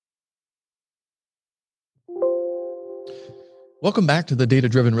Welcome back to the Data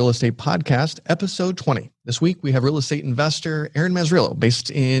Driven Real Estate Podcast, episode 20. This week, we have real estate investor Aaron Mazzrillo,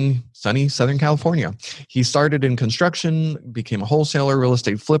 based in sunny Southern California. He started in construction, became a wholesaler, real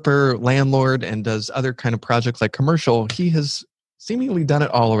estate flipper, landlord, and does other kind of projects like commercial. He has seemingly done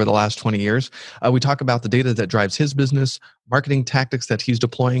it all over the last 20 years. We talk about the data that drives his business, marketing tactics that he's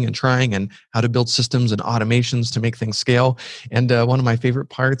deploying and trying, and how to build systems and automations to make things scale. And one of my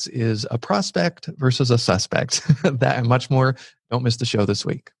favorite parts is a prospect versus a suspect. That and much more. Don't miss the show this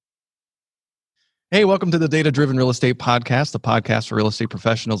week. Hey, welcome to the Data Driven Real Estate Podcast, the podcast for real estate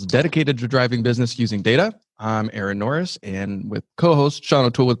professionals dedicated to driving business using data. I'm Aaron Norris, and with co-host Sean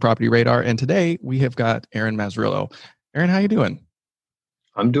O'Toole with Property Radar. And today we have got Aaron Mazzrillo. Aaron, how you doing?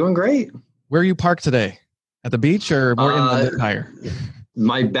 I'm doing great. Where are you parked today? At the beach or more Inland Empire?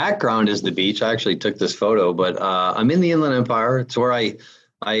 My background is the beach. I actually took this photo, but I'm in the Inland Empire. It's where I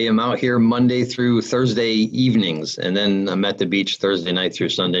am out here Monday through Thursday evenings, and then I'm at the beach Thursday night through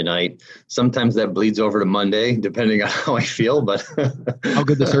Sunday night. Sometimes that bleeds over to Monday, depending on how I feel. But how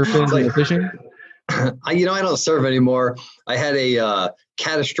good the surf is and the fishing? I don't surf anymore. I had a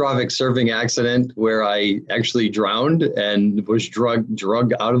catastrophic surfing accident where I actually drowned and was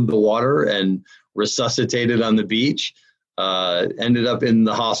drugged out of the water and resuscitated on the beach. Ended up in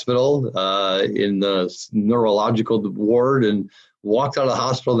the hospital in the neurological ward and walked out of the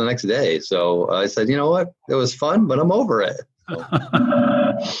hospital the next day. So I said, you know what? It was fun, but I'm over it.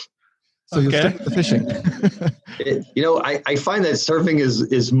 So you'll stick with the fishing. I find that surfing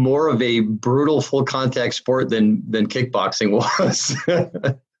is more of a brutal full contact sport than kickboxing was.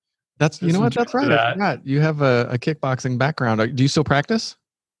 That's right. I forgot. You have a kickboxing background. Do you still practice?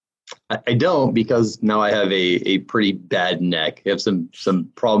 I don't, because now I have a pretty bad neck. I have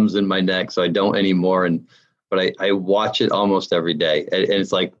some problems in my neck, so I don't anymore. But I watch it almost every day. And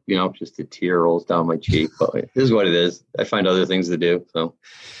it's like, just a tear rolls down my cheek. But it is what it is. I find other things to do. So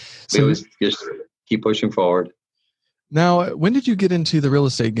we always just keep pushing forward. Now, when did you get into the real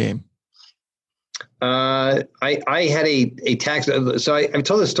estate game? I had a tax. So I've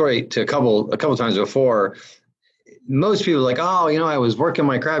told this story to a couple times before. Most people are like, oh, I was working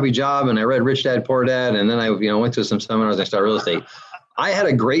my crappy job and I read Rich Dad Poor Dad. And then I went to some seminars and I started real estate. I had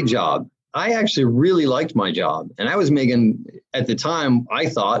a great job. I actually really liked my job, and I was making, at the time, I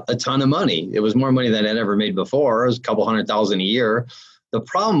thought, a ton of money. It was more money than I'd ever made before. It was a couple $100,000 a year. The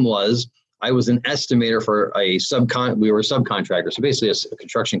problem was I was an estimator for we were a subcontractor, so basically a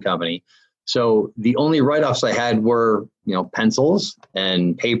construction company. So the only write-offs I had were, pencils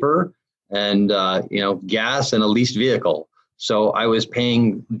and paper and, gas and a leased vehicle. So I was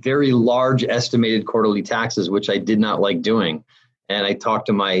paying very large estimated quarterly taxes, which I did not like doing. And I talked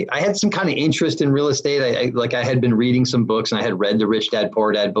to I had some kind of interest in real estate. I had been reading some books, and I had read the Rich Dad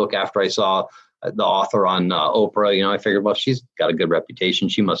Poor Dad book after I saw the author on Oprah. I figured, well, she's got a good reputation.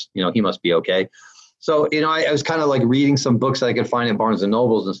 He must be okay. So, I was kind of like reading some books that I could find at Barnes and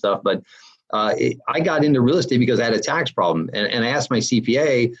Nobles and stuff. But I got into real estate because I had a tax problem. And I asked my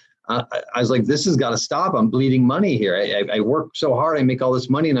CPA, I was like, this has got to stop. I'm bleeding money here. I work so hard. I make all this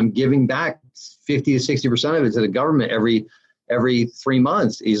money, and I'm giving back 50 to 60% of it to the government every 3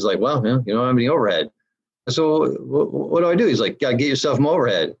 months. He's like, well, you don't have any overhead. So what do I do? He's like, get yourself some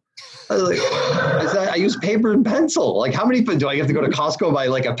overhead. I was like, I use paper and pencil. Like, how many do I have to go to Costco and buy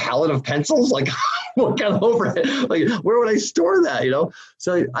like a pallet of pencils? Like, what kind of overhead? Like, where would I store that?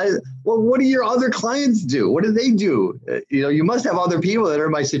 So what do your other clients do? What do they do? You must have other people that are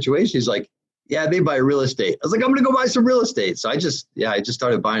in my situation. He's like, yeah, they buy real estate. I was like, I'm going to go buy some real estate. So I just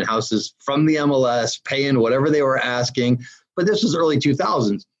started buying houses from the MLS, paying whatever they were asking. But this was early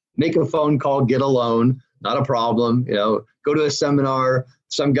 2000s. Make a phone call, get a loan, not a problem. Go to a seminar.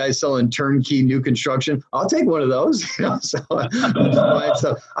 Some guy's selling turnkey new construction. I'll take one of those. So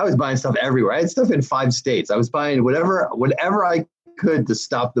I was buying stuff everywhere. I had stuff in 5 states. I was buying whatever I could to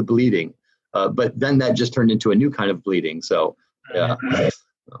stop the bleeding. But then that just turned into a new kind of bleeding. So yeah.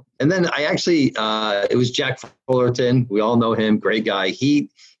 And then I actually, it was Jack Fullerton. We all know him. Great guy. He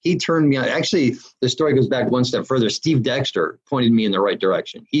turned me on. Actually, the story goes back one step further. Steve Dexter pointed me in the right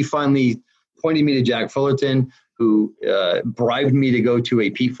direction. He finally pointed me to Jack Fullerton, who bribed me to go to a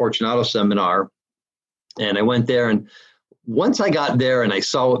Pete Fortunato seminar. And I went there. And once I got there and I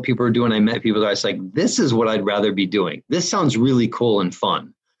saw what people were doing, I met people there. I was like, this is what I'd rather be doing. This sounds really cool and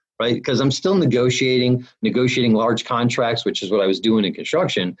fun. Right? Because I'm still negotiating large contracts, which is what I was doing in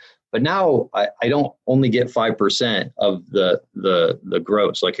construction. But now I don't only get 5% of the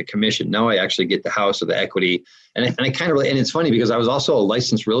gross, like a commission. Now I actually get the house or the equity. And I kind of, and it's funny because I was also a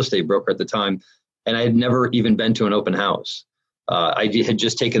licensed real estate broker at the time, and I had never even been to an open house. I had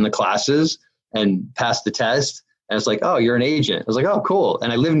just taken the classes, and passed the test. And it's like, oh, you're an agent. I was like, oh, cool.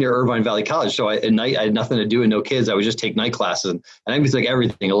 And I live near Irvine Valley College. So at night, I had nothing to do and no kids. I would just take night classes. And I was like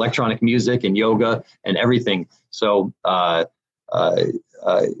everything, electronic music and yoga and everything. So I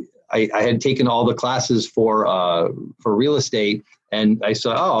had taken all the classes for real estate. And I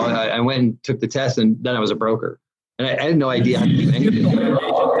saw, I went and took the test, and then I was a broker. And I had no idea how to do anything.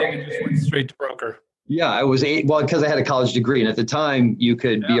 And just went straight to broker. Yeah, I was because I had a college degree. And at the time, you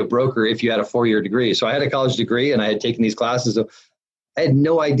could be a broker if you had a 4-year degree. So I had a college degree and I had taken these classes. So I had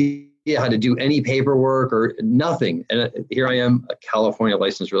no idea how to do any paperwork or nothing. And here I am, a California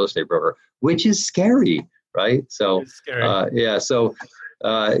licensed real estate broker, which is scary, right? So,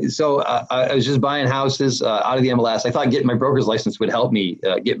 I was just buying houses out of the MLS. I thought getting my broker's license would help me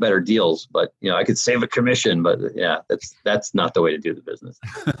get better deals, but I could save a commission. But that's not the way to do the business.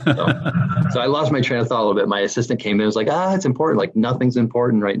 So I lost my train of thought a little bit. My assistant came in and was like, it's important. Like nothing's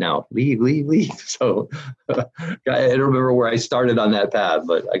important right now. Leave. So I don't remember where I started on that path,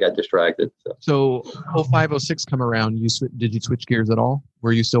 but I got distracted. So 05, 06 come around. Did you switch gears at all?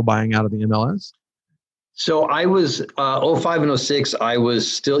 Were you still buying out of the MLS? So I was 05 and 06. I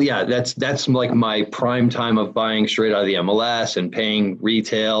was still, that's like my prime time of buying straight out of the MLS and paying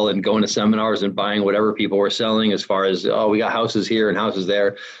retail and going to seminars and buying whatever people were selling as far as, we got houses here and houses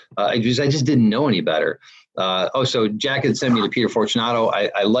there. I just didn't know any better. So Jack had sent me to Peter Fortunato.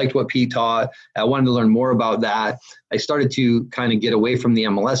 I liked what Pete taught. I wanted to learn more about that. I started to kind of get away from the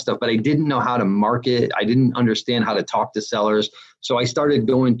MLS stuff, but I didn't know how to market. I didn't understand how to talk to sellers. So I started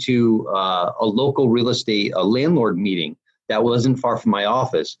going to a local real estate landlord meeting that wasn't far from my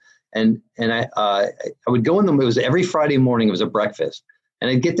office. And I would go in them. It was every Friday morning. It was a breakfast.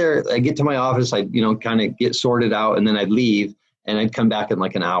 And I'd get there. I'd get to my office. I'd, kind of get sorted out. And then I'd leave and I'd come back in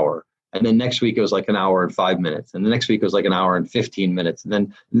like an hour. And then next week it was like an hour and 5 minutes. And the next week it was like an hour and 15 minutes. And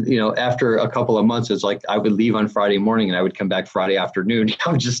then, after a couple of months, it's like I would leave on Friday morning and I would come back Friday afternoon.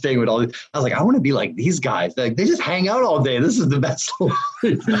 I was just staying with all these. I was like, I want to be like these guys. Like, they just hang out all day. This is the best.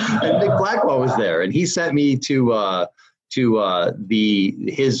 And Nick Blackwell was there. And he sent me to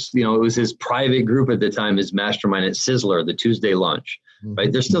his, it was his private group at the time, his mastermind at Sizzler, the Tuesday lunch. Right.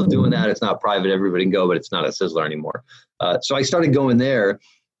 They're still doing that. It's not private. Everybody can go, but it's not a Sizzler anymore. So I started going there.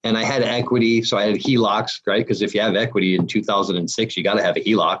 And I had equity, so I had HELOCs, right? Because if you have equity in 2006, you got to have a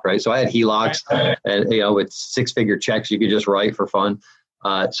HELOC, right? So I had HELOCs, and with 6-figure checks you could just write for fun.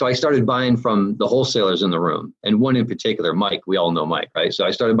 So I started buying from the wholesalers in the room, and one in particular, Mike. We all know Mike, right? So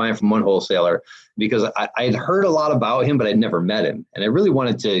I started buying from one wholesaler because I had heard a lot about him, but I'd never met him, and I really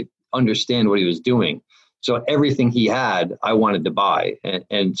wanted to understand what he was doing. So everything he had, I wanted to buy,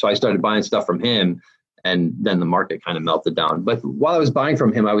 and so I started buying stuff from him. And then the market kind of melted down. But while I was buying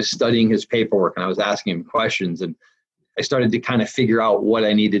from him, I was studying his paperwork and I was asking him questions. And I started to kind of figure out what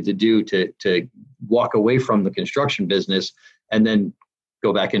I needed to do to walk away from the construction business and then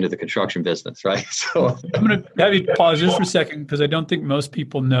go back into the construction business, right? So I'm going to have you pause just for a second because I don't think most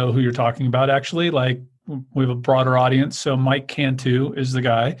people know who you're talking about, actually. Like, we have a broader audience. So Mike Cantu is the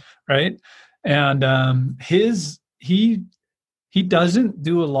guy, right? And he doesn't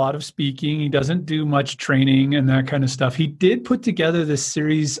do a lot of speaking. He doesn't do much training and that kind of stuff. He did put together this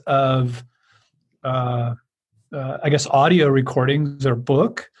series of, audio recordings or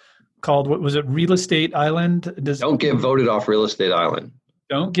book called, what was it, Real Estate Island? Don't get voted off Real Estate Island.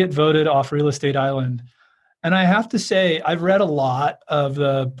 Don't get voted off Real Estate Island. And I have to say, I've read a lot of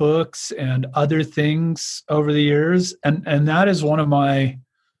the books and other things over the years. And that is one of my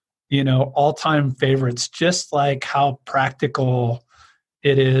all-time favorites, just like how practical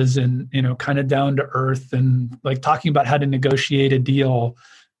it is and, kind of down to earth and like talking about how to negotiate a deal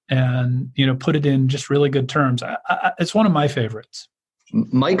and, put it in just really good terms. It's one of my favorites.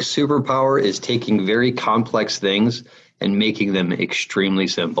 Mike's superpower is taking very complex things and making them extremely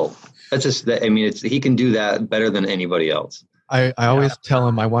simple. That's just, he can do that better than anybody else. I always tell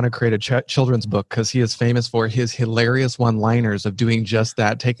him I want to create a children's book because he is famous for his hilarious one-liners of doing just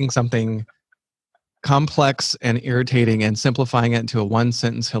that, taking something complex and irritating and simplifying it into a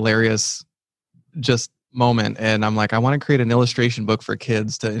one-sentence hilarious just moment. And I'm like, I want to create an illustration book for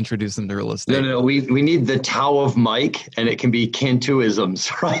kids to introduce them to real estate. No, we need the Tao of Mike, and it can be Cantuisms,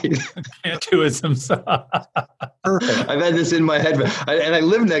 right? Cantuisms. Perfect. I've had this in my head, and I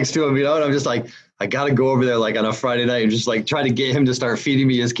live next to him, and I'm just like, I got to go over there like on a Friday night and just like try to get him to start feeding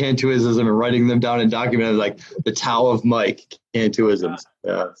me his Cantuisms and writing them down and documenting like the Tao of Mike Cantuisms.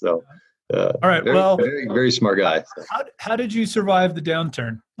 Yeah. So, all right. Very, very smart guy. How did you survive the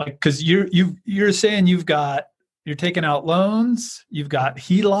downturn? Like, cause you're saying you're taking out loans, you've got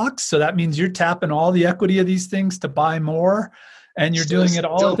HELOCs. So that means you're tapping all the equity of these things to buy more. and you're doing it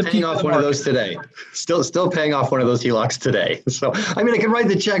all still at the paying peak off of the one of market. those today. Still paying off one of those HELOCs today. So I mean, I can write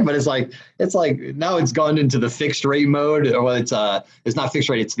the check, but it's like now it's gone into the fixed rate mode, or well, it's not fixed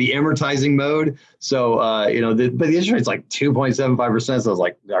rate, it's the amortizing mode. So but the interest rate's like 2.75%. So I was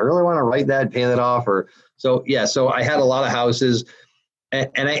like, do I really want to write that, pay that off, or so yeah. So I had a lot of houses, and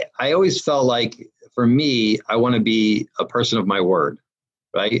I always felt like, for me, I want to be a person of my word,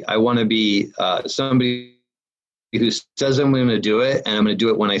 right? I want to be somebody who says I'm going to do it, and I'm going to do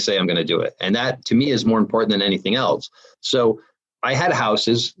it when I say I'm going to do it. And that, to me, is more important than anything else. So I had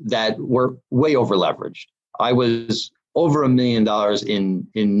houses that were way over leveraged. I was over $1 million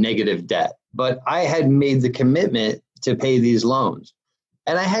in negative debt, but I had made the commitment to pay these loans.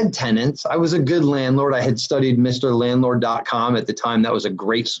 And I had tenants. I was a good landlord. I had studied MrLandlord.com at the time. That was a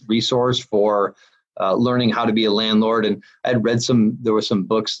great resource for learning how to be a landlord. And I had read there were some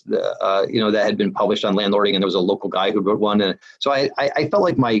books, that had been published on landlording, and there was a local guy who wrote one. And so I felt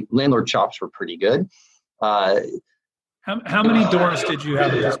like my landlord chops were pretty good. How many doors did you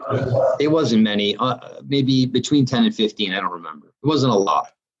have at this point? It wasn't many, maybe between 10 and 15. I don't remember. It wasn't a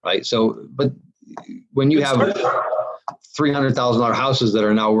lot, right? So, but when you have $300,000 houses that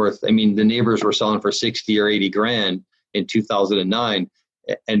are now worth, I mean, the neighbors were selling for 60 or 80 grand in 2009.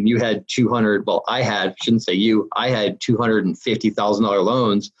 And you had I had $250,000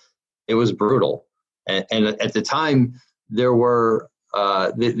 loans. It was brutal. And at the time, there were,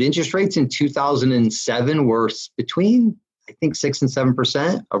 the interest rates in 2007 were between, I think, 6 and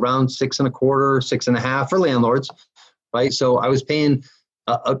 7%, around 6.25%, 6.5% for landlords, right? So I was paying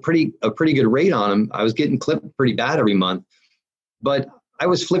a pretty good rate on them. I was getting clipped pretty bad every month, but I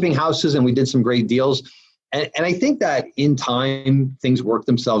was flipping houses, and we did some great deals. And I think that in time, things work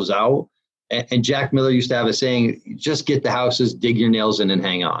themselves out. And Jack Miller used to have a saying, just get the houses, dig your nails in, and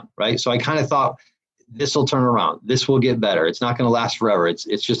hang on, right? So I kind of thought, this will turn around. This will get better. It's not going to last forever. It's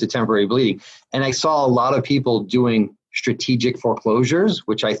just a temporary bleeding. And I saw a lot of people doing strategic foreclosures,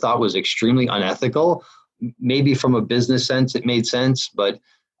 which I thought was extremely unethical. Maybe from a business sense, it made sense, but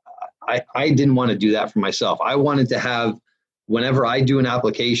I didn't want to do that for myself. I wanted to have, whenever I do an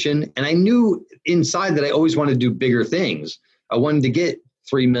application, and I knew inside that I always wanted to do bigger things. I wanted to get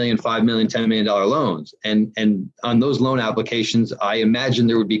 $3 million, $5 million, $10 million loans. And on those loan applications, I imagine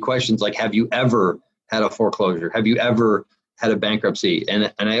there would be questions like, have you ever had a foreclosure? Have you ever had a bankruptcy?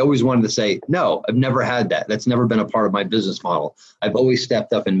 And I always wanted to say, no, I've never had that. That's never been a part of my business model. I've always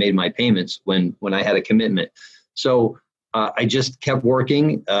stepped up and made my payments when I had a commitment. So I just kept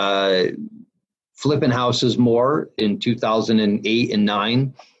working, flipping houses more in 2008 and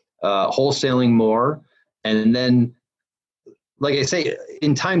 9, wholesaling more. And then, like I say,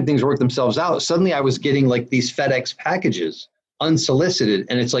 in time, things work themselves out. Suddenly I was getting like these FedEx packages unsolicited.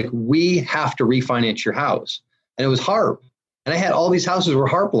 And it's like, we have to refinance your house. And it was HARP. And I had all these houses were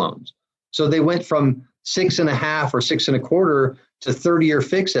HARP loans. So they went from 6.5 or 6.25 to 30-year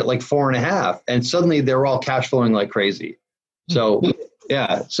fixed at like 4.5. And suddenly they were all cash flowing like crazy. So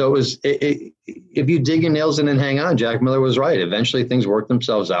yeah, so it was, if you dig your nails in and hang on, Jack Miller was right. Eventually things work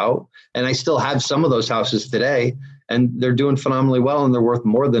themselves out. And I still have some of those houses today, and they're doing phenomenally well, and they're worth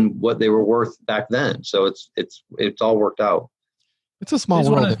more than what they were worth back then. So it's all worked out. It's a small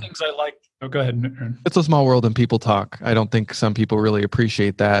world. One of the things I like. Oh, go ahead, Aaron. It's a small world and people talk. I don't think some people really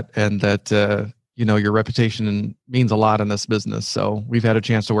appreciate that, and that, your reputation means a lot in this business. So we've had a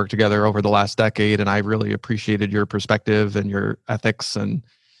chance to work together over the last decade, and I really appreciated your perspective and your ethics and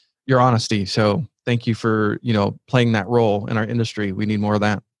your honesty. So thank you for, playing that role in our industry. We need more of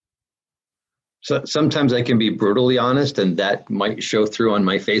that. So sometimes I can be brutally honest, and that might show through on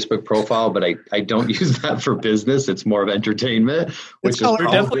my Facebook profile, but I don't use that for business. It's more of entertainment, which is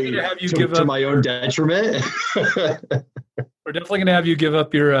probably to my own detriment. We're definitely going to have you give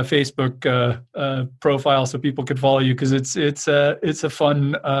up your Facebook profile so people can follow you, because it's a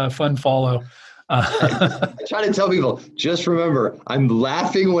fun follow. I try to tell people, just remember, I'm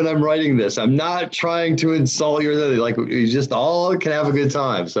laughing when I'm writing this. I'm not trying to insult you. Like, you just all can have a good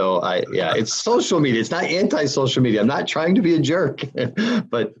time. So it's social media. It's not anti-social media. I'm not trying to be a jerk,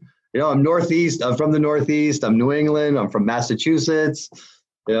 but I'm Northeast. I'm from the Northeast. I'm New England. I'm from Massachusetts.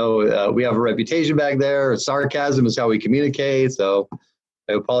 We have a reputation back there. Sarcasm is how we communicate. So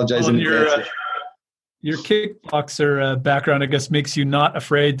I apologize in advance. Your kickboxer background, I guess, makes you not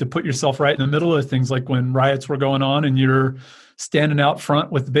afraid to put yourself right in the middle of things, like when riots were going on and you're standing out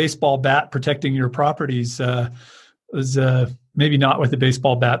front with the baseball bat protecting your properties. Was maybe not with the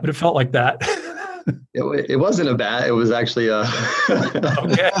baseball bat, but it felt like that. It wasn't a bat. It was actually a...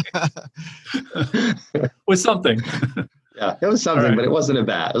 Okay. With something. Yeah, it was something, but it wasn't a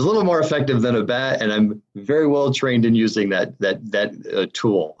bat. It was a little more effective than a bat, and I'm very well trained in using that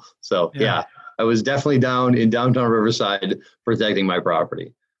tool. So yeah, I was definitely down in downtown Riverside protecting my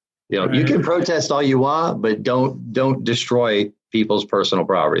property. You can protest all you want, but don't destroy people's personal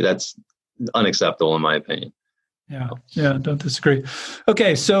property. That's unacceptable in my opinion. Yeah, don't disagree.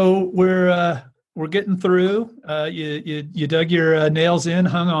 Okay, so we're getting through. You dug your nails in,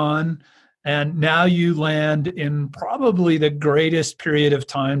 hung on, and now you land in probably the greatest period of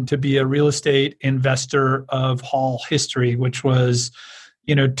time to be a real estate investor of Hall history, which was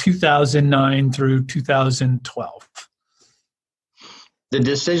 2009 through 2012. The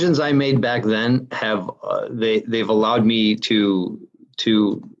decisions I made back then have they've allowed me to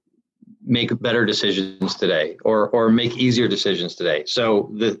make better decisions today, or make easier decisions today.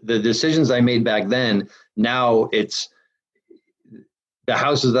 So the decisions I made back then, now it's the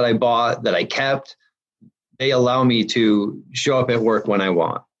houses that I bought, that I kept, they allow me to show up at work when I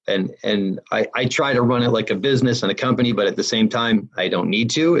want. And I try to run it like a business and a company, but at the same time, I don't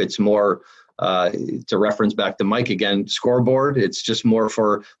need to. It's more to reference back to Mike again, scoreboard. It's just more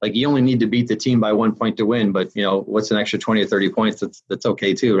for like, you only need to beat the team by 1 point to win, but what's an extra 20 or 30 points? That's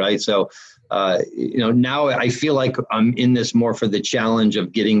okay too. Right. So, now I feel like I'm in this more for the challenge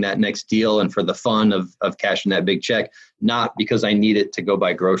of getting that next deal and for the fun of cashing that big check, not because I need it to go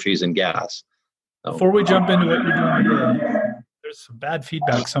buy groceries and gas. So, before we jump into what you're doing today, there's some bad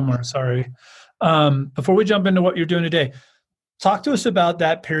feedback somewhere. Sorry. Before we jump into what you're doing today, talk to us about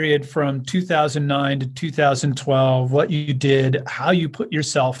that period from 2009 to 2012, what you did, how you put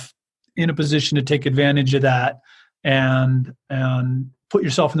yourself in a position to take advantage of that and put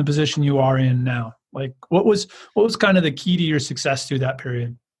yourself in the position you are in now. Like what was kind of the key to your success through that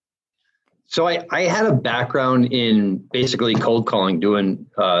period? So I had a background in basically cold calling, doing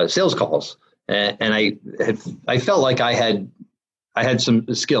sales calls. And I felt like I had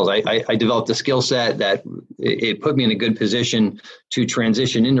some skills. I developed a skill set that it put me in a good position to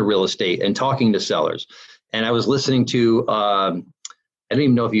transition into real estate and talking to sellers. And I was listening to, I don't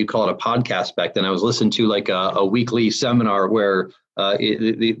even know if you'd call it a podcast back then. I was listening to like a weekly seminar where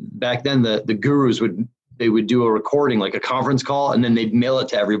back then the gurus would do a recording, like a conference call, and then they'd mail it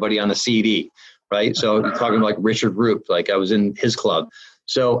to everybody on a CD, right? So you're talking like Richard Roop, like I was in his club.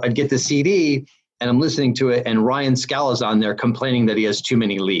 So I'd get the CD and I'm listening to it, and Ryan Scala's on there complaining that he has too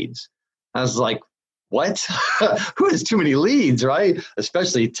many leads. I was like, what? Who has too many leads, right?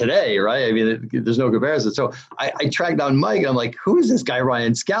 Especially today, right? I mean, there's no comparison. So I tracked down Mike, and I'm like, who is this guy,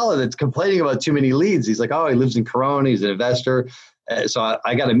 Ryan Scala, that's complaining about too many leads? He's like, oh, he lives in Corona. He's an investor. So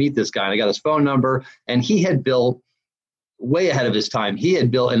I got to meet this guy, and I got his phone number. And he had built, way ahead of his time, he had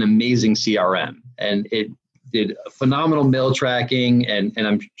built an amazing CRM, and it did phenomenal mail tracking, and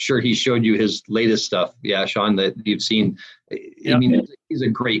I'm sure he showed you his latest stuff. Yeah, Sean, that you've seen. I mean, he's a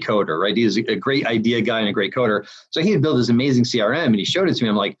great coder, right? He's a great idea guy and a great coder. So he had built this amazing CRM, and he showed it to me.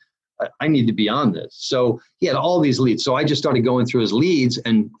 I'm like, I need to be on this. So he had all these leads. So I just started going through his leads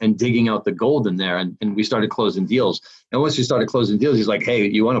and digging out the gold in there, and we started closing deals. And once we started closing deals, he's like, hey,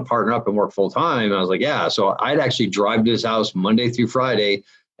 you want to partner up and work full time? And I was like, yeah. So I'd actually drive to his house Monday through Friday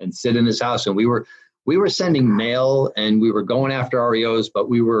and sit in his house, and we were sending mail and we were going after REOs, but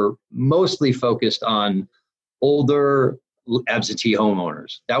we were mostly focused on older absentee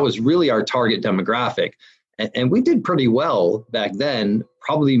homeowners. That was really our target demographic. And we did pretty well back then.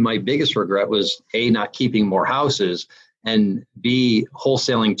 Probably my biggest regret was A, not keeping more houses, and B,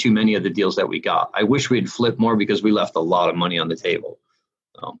 wholesaling too many of the deals that we got. I wish we had flipped more because we left a lot of money on the table.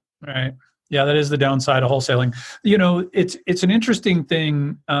 So. Right. Yeah, that is the downside of wholesaling. It's an interesting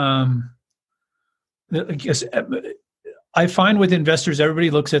thing. I find with investors, everybody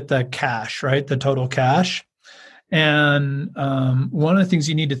looks at the cash, right? The total cash. And one of the things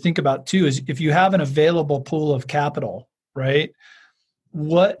you need to think about too is if you have an available pool of capital, right?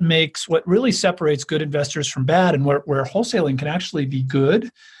 What really separates good investors from bad, and where wholesaling can actually be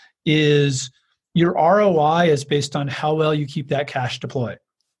good, is your ROI is based on how well you keep that cash deployed,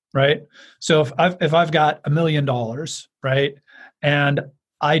 right? So if I've got $1 million, right, and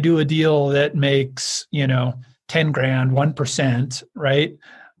I do a deal that makes, 10 grand, 1%, right?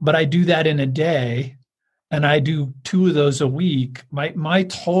 But I do that in a day and I do 2 of those a week. My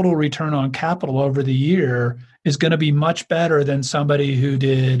total return on capital over the year is going to be much better than somebody who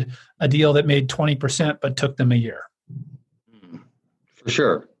did a deal that made 20% but took them a year. For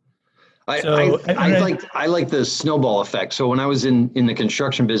sure. I like the snowball effect. So when I was in the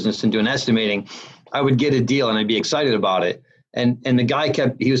construction business and doing estimating, I would get a deal and I'd be excited about it. And the guy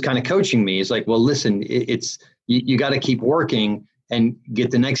he was kind of coaching me. He's like, well, listen, you got to keep working. and get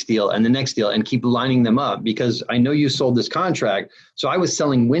the next deal and the next deal and keep lining them up because I know you sold this contract. So I was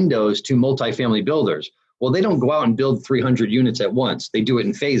selling windows to multifamily builders. Well, they don't go out and build 300 units at once. They do it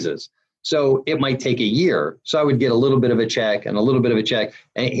in phases. So it might take a year. So I would get a little bit of a check and a little bit of a check.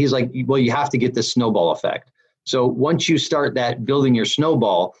 And he's like, well, you have to get this snowball effect. So once you start that building your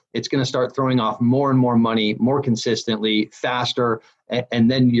snowball, it's going to start throwing off more and more money, more consistently, faster, and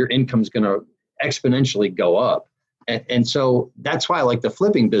then your income's going to exponentially go up. And so that's why I like the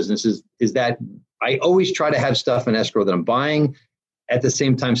flipping business is that I always try to have stuff in escrow that I'm buying, at the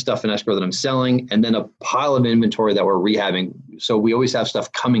same time stuff in escrow that I'm selling, and then a pile of inventory that we're rehabbing. So we always have stuff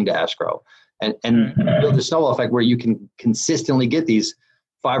coming to escrow and build the snowball effect where you can consistently get these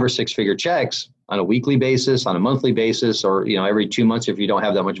 5 or 6 figure checks on a weekly basis, on a monthly basis, or every 2 months if you don't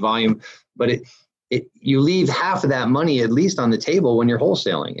have that much volume. But you leave half of that money at least on the table when you're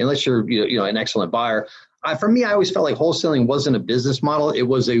wholesaling, unless you're an excellent buyer. For me, I always felt like wholesaling wasn't a business model. It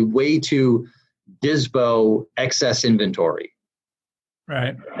was a way to dispo excess inventory.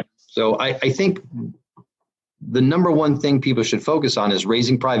 Right. So I think the number one thing people should focus on is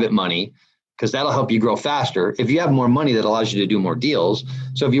raising private money, because that'll help you grow faster. If you have more money, that allows you to do more deals.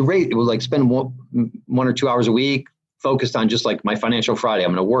 So if you spend 1 or 2 hours a week focused on just like my Financial Friday,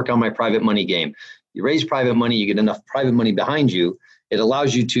 I'm going to work on my private money game. You raise private money, you get enough private money behind you. It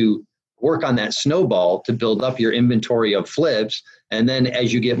allows you to work on that snowball to build up your inventory of flips. And then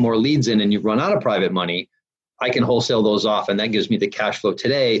as you get more leads in and you run out of private money, I can wholesale those off. And that gives me the cash flow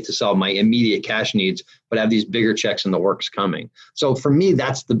today to solve my immediate cash needs, but have these bigger checks in the works coming. So for me,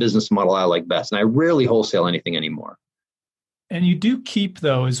 that's the business model I like best. And I rarely wholesale anything anymore. And you do keep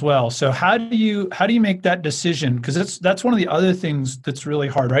though as well. So how do you make that decision? Because that's one of the other things that's really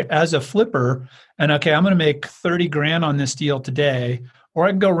hard, right? As a flipper, and okay, I'm going to make 30 grand on this deal today, or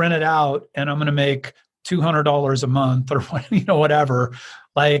I can go rent it out and I'm going to make $200 a month or whatever.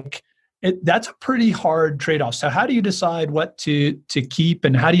 Like that's a pretty hard trade-off. So how do you decide what to keep,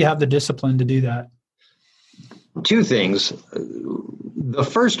 and how do you have the discipline to do that? 2 things. The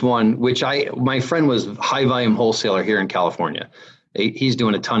first one, which my friend was high volume wholesaler here in California. He's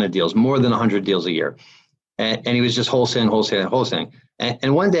doing a ton of deals, more than 100 deals a year. And he was just wholesaling.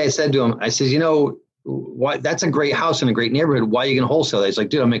 And one day I said to him, I says, that's a great house in a great neighborhood. Why are you going to wholesale that? He's like,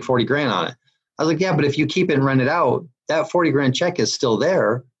 dude, I'll make 40 grand on it. I was like, yeah, but if you keep it and rent it out, that 40 grand check is still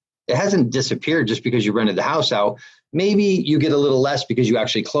there. It hasn't disappeared just because you rented the house out. Maybe you get a little less because you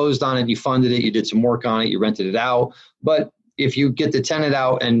actually closed on it, you funded it, you did some work on it, you rented it out. But if you get the tenant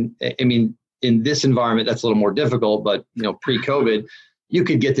out, and I mean, in this environment, that's a little more difficult, but pre-COVID, you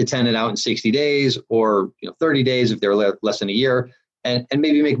could get the tenant out in 60 days or 30 days if they're less than a year, and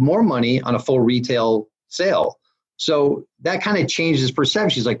maybe make more money on a full retail sale. So that kind of changes his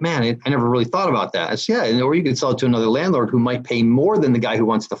perception. He's like, man, I never really thought about that. I said, yeah, or you could sell it to another landlord who might pay more than the guy who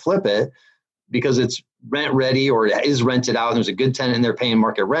wants to flip it because it's rent ready or it is rented out and there's a good tenant and they're paying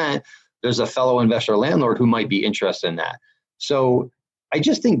market rent. There's a fellow investor landlord who might be interested in that. So I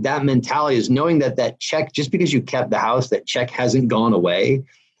just think that mentality is knowing that check, just because you kept the house, that check hasn't gone away.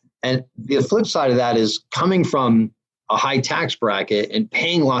 And the flip side of that is coming from a high tax bracket and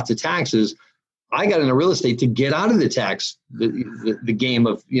paying lots of taxes. I got into real estate to get out of the game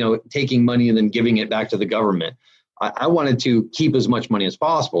of taking money and then giving it back to the government. I wanted to keep as much money as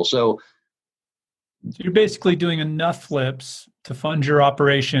possible. So you're basically doing enough flips to fund your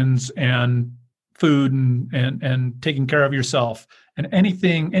operations and food and taking care of yourself. And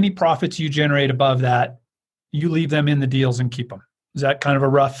any profits you generate above that, you leave them in the deals and keep them. Is that kind of a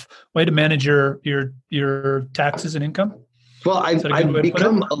rough way to manage your taxes and income? Well, I've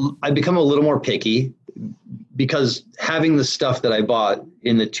become a little more picky because having the stuff that I bought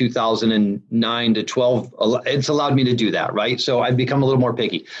in the 2009 to 12, it's allowed me to do that, right? So I've become a little more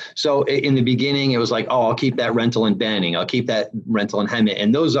picky. So in the beginning, it was like, oh, I'll keep that rental in Banning. I'll keep that rental in Hemet.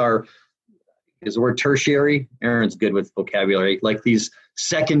 And those is the word tertiary? Aaron's good with vocabulary, like these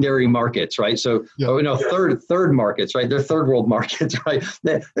secondary markets, right? So, third markets, right? They're third world markets, right?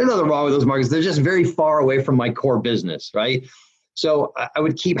 There's nothing wrong with those markets. They're just very far away from my core business, right? So I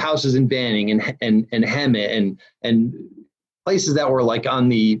would keep houses in Banning and Hemet and places that were like on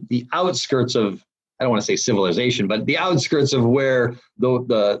the outskirts of, I don't want to say civilization, but the outskirts of where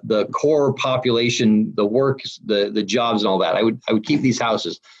the core population, the work, the jobs and all that. I would keep these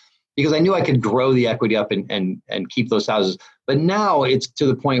houses because I knew I could grow the equity up and keep those houses. But now it's to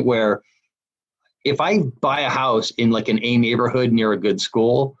the point where if I buy a house in like an A neighborhood near a good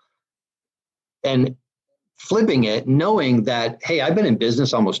school and flipping it, knowing that, hey, I've been in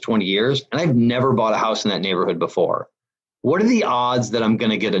business almost 20 years and I've never bought a house in that neighborhood before. What are the odds that I'm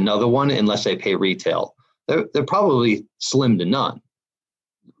going to get another one unless I pay retail? they're probably slim to none.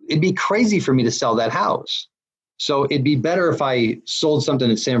 It'd be crazy for me to sell that house. So it'd be better if I sold something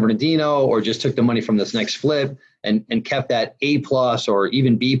in San Bernardino or just took the money from this next flip and kept that A+ or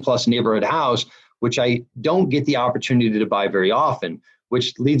even B+ neighborhood house, which I don't get the opportunity to buy very often,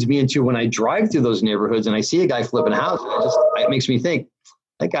 which leads me into when I drive through those neighborhoods and I see a guy flipping a house, it makes me think,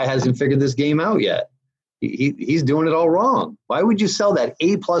 that guy hasn't figured this game out yet. He's doing it all wrong. Why would you sell that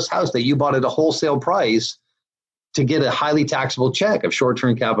A+ house that you bought at a wholesale price to get a highly taxable check of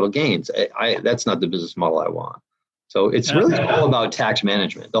short-term capital gains? That's not the business model I want. So it's really all about tax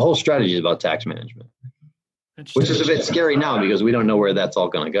management. The whole strategy is about tax management, which is a bit scary now because we don't know where that's all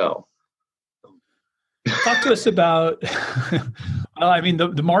going to go. Talk to us about,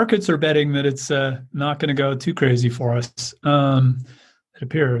 the markets are betting that it's not going to go too crazy for us, it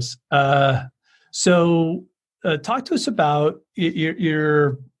appears. So talk to us about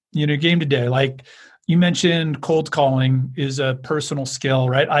your game today. Like you mentioned, cold calling is a personal skill,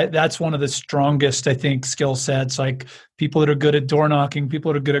 right? That's one of the strongest, I think, skill sets. Like people that are good at door knocking,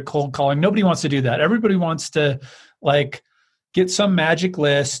 people that are good at cold calling. Nobody wants to do that. Everybody wants to like get some magic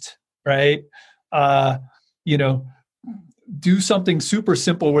list, right? Do something super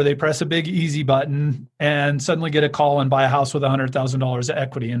simple where they press a big easy button and suddenly get a call and buy a house with $100,000 of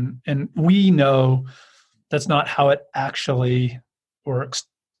equity. And we know that's not how it actually works.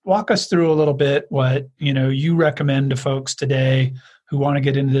 Walk us through a little bit what, you recommend to folks today who want to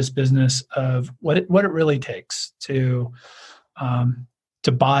get into this business of what it really takes to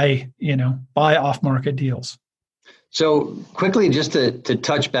buy off market deals. So quickly, just to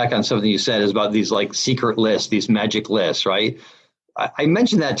touch back on something you said is about these like secret lists, these magic lists, right? I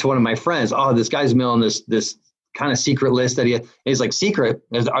mentioned that to one of my friends. Oh, this guy's mailing this kind of secret list that he's like, secret?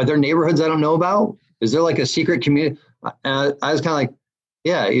 Are there neighborhoods I don't know about? Is there like a secret community? And I was kind of like,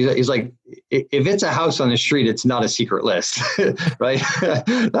 yeah. He's like, if it's a house on the street, it's not a secret list, right?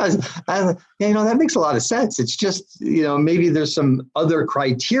 That makes a lot of sense. It's just, maybe there's some other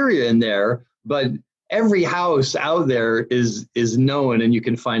criteria in there, but every house out there is known and you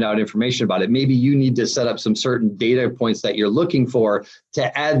can find out information about it. Maybe you need to set up some certain data points that you're looking for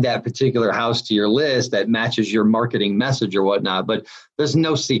to add that particular house to your list that matches your marketing message or whatnot, but there's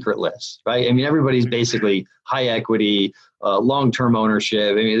no secret list, right? I mean, everybody's basically high equity, long-term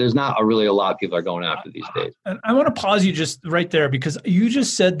ownership. I mean, there's not really a lot of people are going after these days. And I want to pause you just right there because you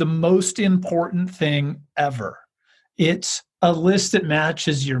just said the most important thing ever. It's a list that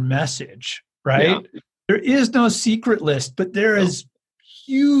matches your message. Right? Yeah. There is no secret list, but there is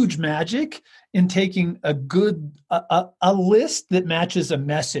huge magic in taking a list that matches a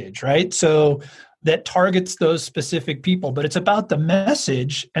message, right? So that targets those specific people, but it's about the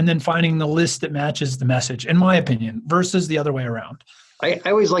message and then finding the list that matches the message, in my opinion, versus the other way around. I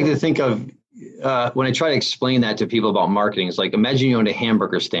always like to think of, when I try to explain that to people about marketing, it's like, imagine you own a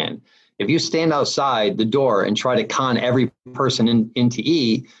hamburger stand. If you stand outside the door and try to con every person in to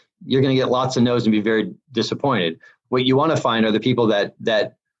eat, you're going to get lots of no's and be very disappointed. What you want to find are the people that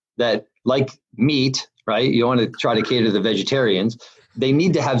like meat, right? You want to try to cater to the vegetarians. They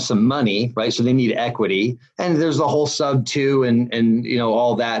need to have some money, right? So they need equity. And there's the whole sub two and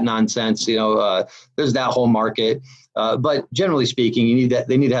all that nonsense. There's that whole market. But generally speaking,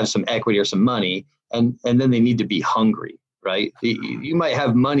 they need to have some equity or some money, and then they need to be hungry. Right? You might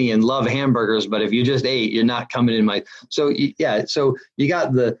have money and love hamburgers, but if you just ate, you're not coming in So you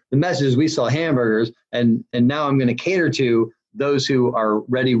got the message, we sell hamburgers, and now I'm going to cater to those who are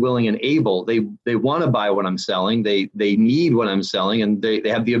ready, willing, and able. They want to buy what I'm selling. They need what I'm selling, and they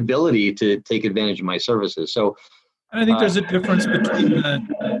have the ability to take advantage of my services. So I think there's a difference between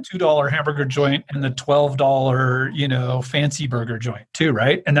the $2 hamburger joint and the $12, fancy burger joint too,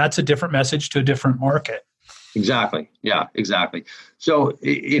 right? And that's a different message to a different market. Exactly. Yeah, exactly. So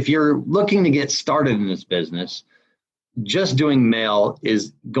if you're looking to get started in this business, just doing mail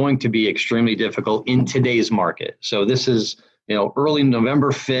is going to be extremely difficult in today's market. So this is, early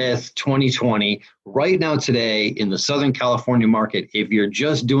November 5th, 2020. Right now today in the Southern California market, if you're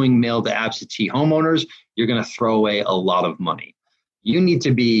just doing mail to absentee homeowners, you're going to throw away a lot of money. You need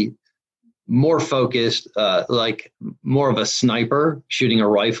to be more focused, like more of a sniper shooting a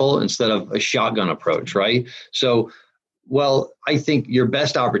rifle instead of a shotgun approach, right? So, I think your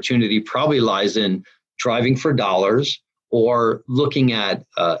best opportunity probably lies in driving for dollars or looking at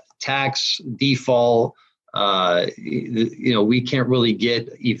tax default. We can't really get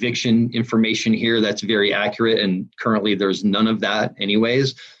eviction information here that's very accurate, and currently there's none of that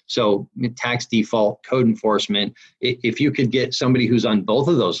anyways. So tax default, code enforcement, if you could get somebody who's on both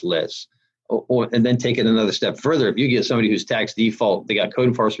of those lists, and then take it another step further. If you get somebody who's tax default, they got code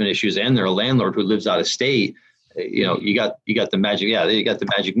enforcement issues, and they're a landlord who lives out of state, you got the magic. Yeah, you got the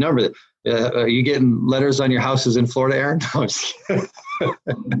magic number. Are you getting letters on your houses in Florida, Aaron? No, I'm just kidding.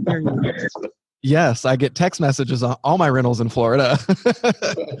 Yes, I get text messages on all my rentals in Florida.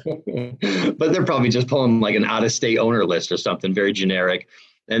 But they're probably just pulling like an out-of-state owner list or something very generic.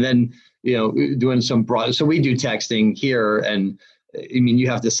 And then, doing some broad. So we do texting here. And I mean, you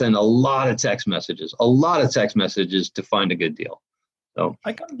have to send a lot of text messages to find a good deal. So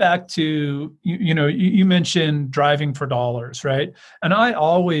I come back to, you mentioned driving for dollars, right? And I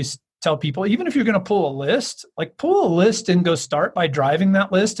always tell people, even if you're going to pull a list and go start by driving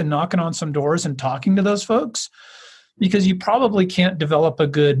that list and knocking on some doors and talking to those folks, because you probably can't develop a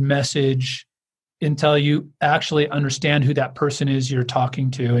good message until you actually understand who that person is you're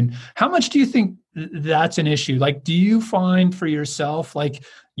talking to. And how much do you think that's an issue? Like, do you find for yourself, like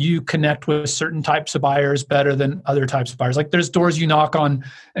you connect with certain types of buyers better than other types of buyers? Like there's doors you knock on,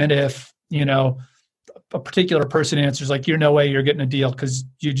 and if, a particular person answers, like, you're no way you're getting a deal because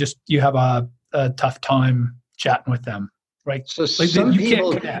you have a tough time chatting with them, right? So like some you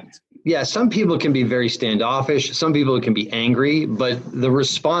people, can't connect. Yeah, some people can be very standoffish. Some people can be angry, but the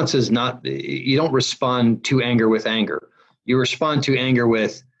response is not, you don't respond to anger with anger. You respond to anger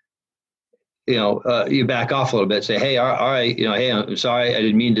with, you back off a little bit, say, hey, all right, hey, I'm sorry, I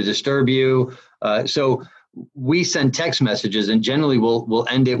didn't mean to disturb you. So we send text messages, and generally we'll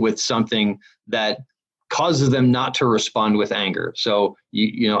end it with something that causes them not to respond with anger. So,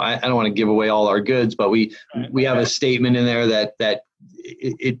 I don't want to give away all our goods, but we have a statement in there that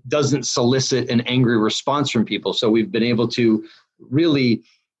it doesn't solicit an angry response from people. So we've been able to really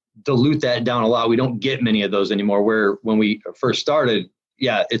dilute that down a lot. We don't get many of those anymore, where when we first started,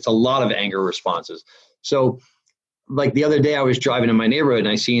 it's a lot of anger responses. So like the other day I was driving in my neighborhood and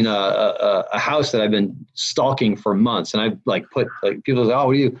I seen a house that I've been stalking for months. And I've people say, oh,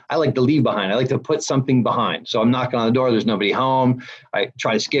 what do you, I like to leave behind. I like to put something behind. So I'm knocking on the door. There's nobody home. I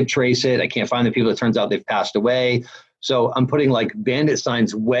try to skip trace it. I can't find the people. It turns out they've passed away. So I'm putting like bandit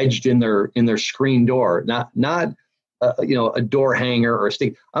signs wedged in their screen door, not a door hanger or a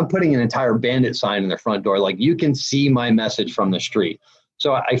stick. I'm putting an entire bandit sign in their front door. Like, you can see my message from the street.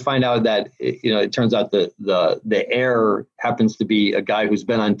 So I find out that, it turns out the heir happens to be a guy who's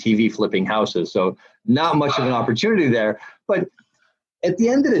been on TV flipping houses. So not much of an opportunity there. But at the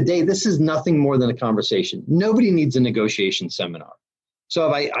end of the day, this is nothing more than a conversation. Nobody needs a negotiation seminar. So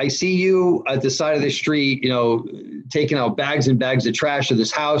if I see you at the side of the street, taking out bags and bags of trash to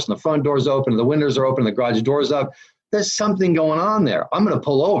this house, and the front door's open, and the windows are open, and the garage door's up, there's something going on there. I'm going to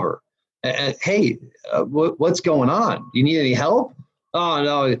pull over. Hey, what's going on? You need any help? Oh,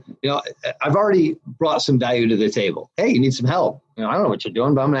 no, I've already brought some value to the table. Hey, you need some help. I don't know what you're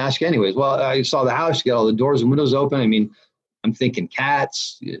doing, but I'm going to ask you anyways. Well, I saw the house, you got all the doors and windows open. I mean, I'm thinking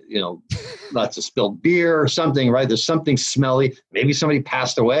cats, lots of spilled beer or something, right? There's something smelly. Maybe somebody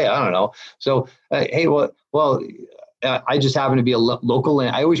passed away. I don't know. So, hey, I just happen to be a local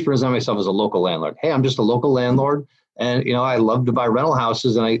I always present myself as a local landlord. Hey, I'm just a local landlord. And, I love to buy rental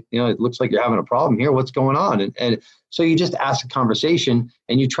houses, and it looks like you're having a problem here. What's going on? And so you just ask a conversation,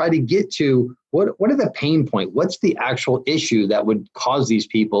 and you try to get to what are the pain point? What's the actual issue that would cause these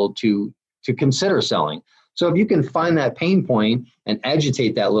people to consider selling? So if you can find that pain point and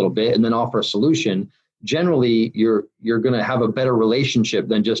agitate that a little bit and then offer a solution, generally you're going to have a better relationship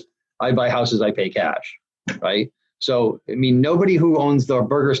than just, I buy houses, I pay cash, right? So, I mean, nobody who owns the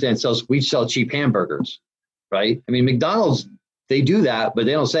burger stand we sell cheap hamburgers. Right? I mean, McDonald's, they do that, but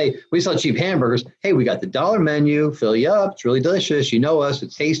they don't say, we sell cheap hamburgers. Hey, we got the dollar menu, fill you up. It's really delicious. You know us.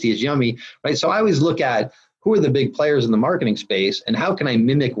 It's tasty. It's yummy. Right? So I always look at who are the big players in the marketing space and how can I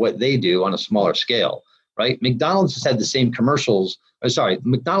mimic what they do on a smaller scale? Right? McDonald's has had the same commercials.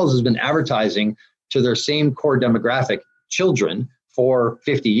 McDonald's has been advertising to their same core demographic, children, for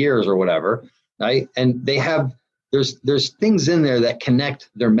 50 years or whatever. Right? And they have, there's things in there that connect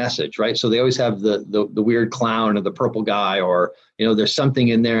their message, right? So they always have the weird clown or the purple guy, or there's something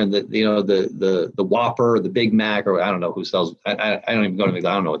in there, and the Whopper or the Big Mac, or I don't know who sells. I don't even go to McDonald's.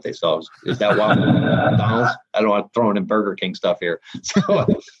 I don't know what they sell. Is that Whopper McDonald's? I don't want to throw in Burger King stuff here.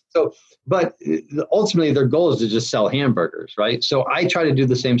 But ultimately their goal is to just sell hamburgers, right? So I try to do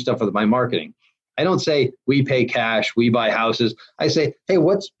the same stuff with my marketing. I don't say we pay cash, we buy houses. I say, hey,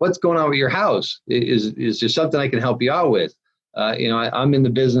 what's going on with your house? Is there something I can help you out with? I'm in the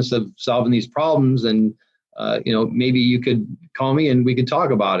business of solving these problems, and maybe you could call me and we could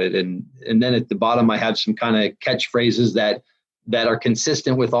talk about it. And then at the bottom, I have some kind of catchphrases that are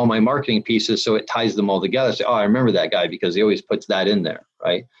consistent with all my marketing pieces, so it ties them all together. Say, oh, I remember that guy because he always puts that in there,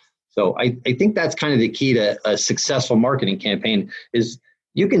 right? So I think that's kind of the key to a successful marketing campaign is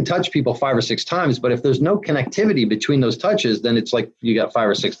you can touch people 5 or 6 times, but if there's no connectivity between those touches, then it's like you got 5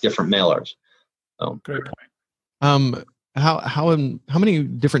 or 6 different mailers. So. Great point. How many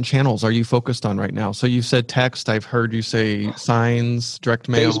different channels are you focused on right now? So you said text. I've heard you say signs, direct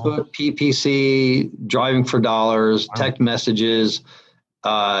mail, Facebook, PPC, driving for dollars, wow. Text messages,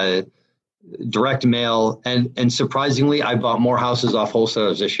 direct mail, and surprisingly, I bought more houses off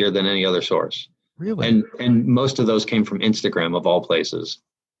wholesalers this year than any other source. Really? And most of those came from Instagram, of all places.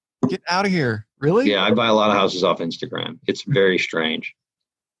 Get out of here! Really? Yeah, I buy a lot of houses off Instagram. It's very strange.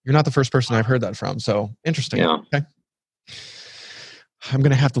 You're not the first person I've heard that from. So interesting. Yeah. Okay. I'm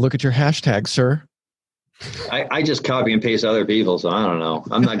going to have to look at your hashtag, sir. I just copy and paste other people, so I don't know.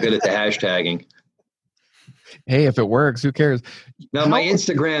 I'm not good at the hashtagging. Hey, if it works, who cares? Now, my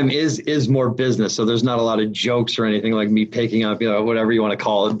Instagram is more business, so there's not a lot of jokes or anything like me picking up, whatever you want to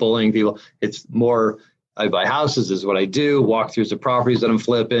call it, bullying people. It's more, I buy houses, this is what I do, walkthroughs of properties that I'm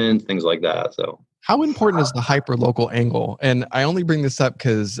flipping, things like that. So, how important is the hyper-local angle? And I only bring this up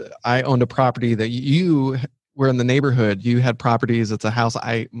because I owned a property that you were in the neighborhood. You had properties. It's a house.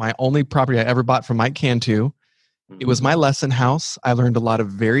 My only property I ever bought from Mike Cantu. It was my lesson house. I learned a lot of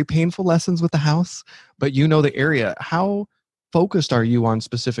very painful lessons with the house, but you know the area. How focused are you on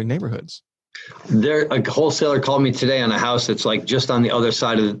specific neighborhoods? A wholesaler called me today on a house that's like just on the other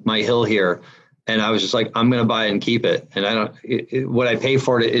side of my hill here. And I was just like, I'm going to buy it and keep it. And what I pay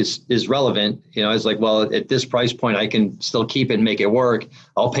for it is relevant. I was like, well, at this price point, I can still keep it and make it work.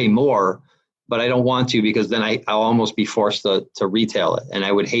 I'll pay more, but I don't want to because then I'll almost be forced to retail it. And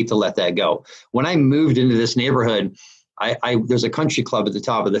I would hate to let that go. When I moved into this neighborhood, there's a country club at the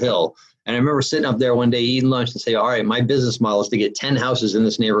top of the hill. And I remember sitting up there one day eating lunch and say, all right, my business model is to get 10 houses in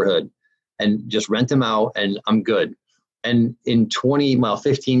this neighborhood and just rent them out and I'm good. And in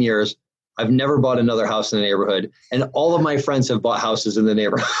 15 years, I've never bought another house in the neighborhood. And all of my friends have bought houses in the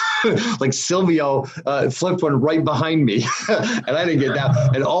neighborhood. Like Silvio flipped one right behind me and I didn't get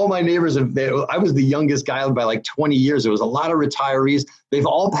that. And all my neighbors, I was the youngest guy by like 20 years. There was a lot of retirees. They've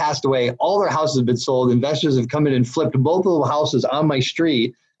all passed away. All their houses have been sold. Investors have come in and flipped both of the houses on my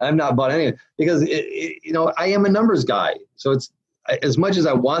street. I've not bought any because, I am a numbers guy. So it's as much as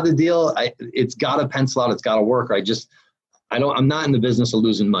I want the deal, it's got to pencil out. It's got to work. I'm not in the business of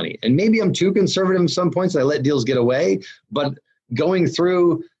losing money. And maybe I'm too conservative in some points. I let deals get away. But going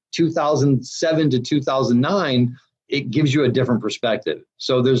through 2007 to 2009, it gives you a different perspective.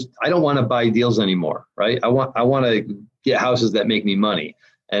 So I don't want to buy deals anymore, right? I want to get houses that make me money.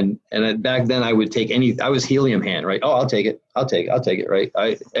 And back then I would take I was helium hand, right? Oh, I'll take it, right?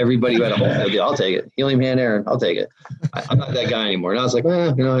 Everybody who had a wholesale deal, I'll take it. Helium hand, Aaron, I'll take it. I'm not that guy anymore. And I was like,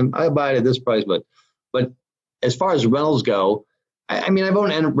 I buy it at this price, but as far as rentals go, I've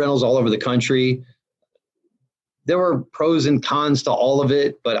owned rentals all over the country. There were pros and cons to all of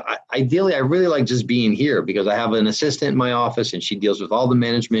it, but ideally, I really like just being here because I have an assistant in my office and she deals with all the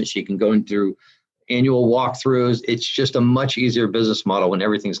management. She can go in through annual walkthroughs. It's just a much easier business model when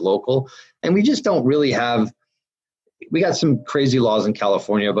everything's local. And we just don't really we got some crazy laws in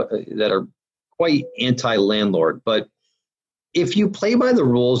California that are quite anti-landlord. But if you play by the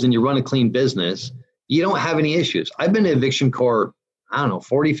rules and you run a clean business, you don't have any issues. I've been to eviction court,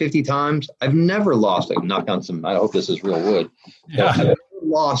 40, 50 times. I've never lost. I can knock on some, I hope this is real wood. Yeah.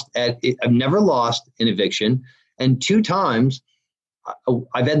 I've never lost an eviction. And 2 times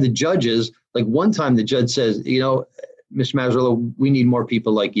I've had the judges, like one time the judge says, Mr. Mazzarello, we need more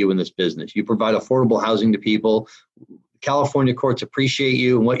people like you in this business. You provide affordable housing to people. California courts appreciate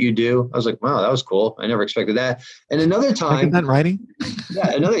you and what you do. I was like, wow, that was cool. I never expected that. And another time, that writing?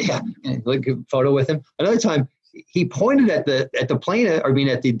 Like a photo with him. Another time, he pointed at the plaintiff,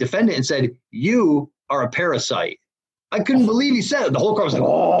 at the defendant, and said, "You are a parasite." I couldn't believe he said it. The whole court was like,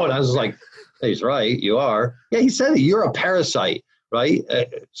 "Oh," and I was like, "He's right. You are." Yeah, he said it. You're a parasite, right?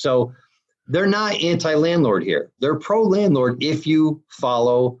 So they're not anti-landlord here. They're pro-landlord if you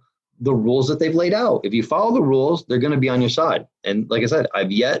follow the rules that they've laid out. If you follow the rules, they're going to be on your side. And like I said,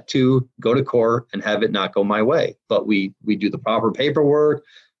 I've yet to go to court and have it not go my way. But we do the proper paperwork,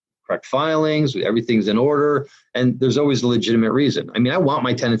 correct filings, everything's in order. And there's always a legitimate reason. I want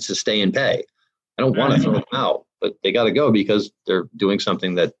my tenants to stay and pay. I don't want to throw them out, but they got to go because they're doing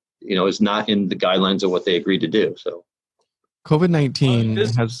something that, is not in the guidelines of what they agreed to do. So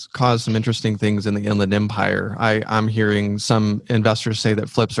COVID-19 has caused some interesting things in the Inland Empire. I'm hearing some investors say that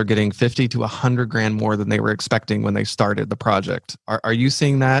flips are getting 50 to 100 grand more than they were expecting when they started the project. Are you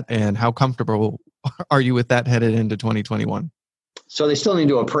seeing that? And how comfortable are you with that headed into 2021? So they still need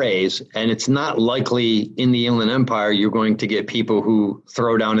to appraise, and it's not likely in the Inland Empire you're going to get people who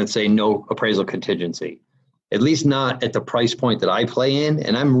throw down and say no appraisal contingency, at least not at the price point that I play in.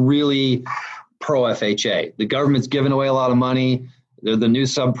 And I'm really pro FHA. The government's giving away a lot of money. They're the new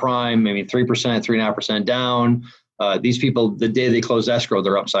subprime, maybe 3%, 3.5% down. These people, the day they close escrow,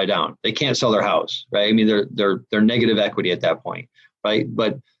 they're upside down. They can't sell their house, right? I mean, they're negative equity at that point, right?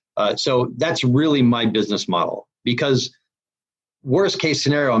 But so that's really my business model, because worst case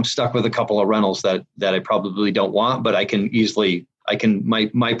scenario, I'm stuck with a couple of rentals that I probably don't want, but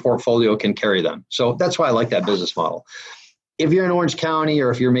my portfolio can carry them. So that's why I like that business model. If you're in Orange County,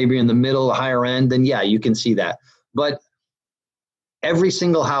 or if you're maybe in the middle, higher end, then yeah, you can see that. But every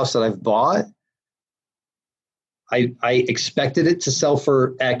single house that I've bought, I expected it to sell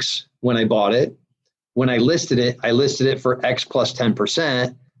for X when I bought it. When I listed it for X plus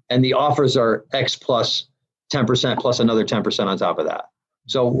 10%, and the offers are X plus 10% plus another 10% on top of that.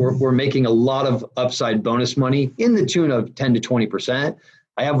 So we're making a lot of upside bonus money in the tune of 10 to 20%.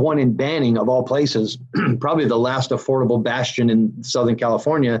 I have one in Banning, of all places, probably the last affordable bastion in Southern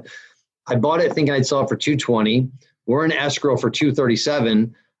California. I bought it thinking I'd sell it for $220. We're in escrow for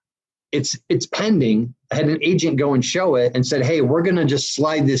 $237. It's pending. I had an agent go and show it and said, hey, we're going to just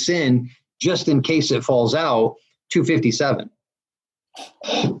slide this in just in case it falls out, $257,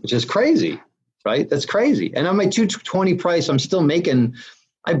 which is crazy, right? That's crazy. And on my $220 price, I'm still making,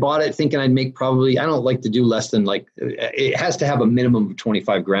 I bought it thinking I'd make probably, I don't like to do less than it has to have a minimum of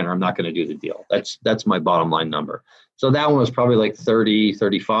 25 grand or I'm not going to do the deal. That's my bottom line number. So that one was probably like 30,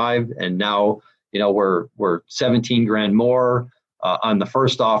 35. And now, we're 17 grand more on the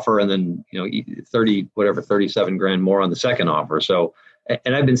first offer, and then 37 grand more on the second offer. So,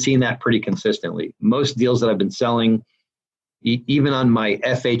 and I've been seeing that pretty consistently. Most deals that I've been selling, even on my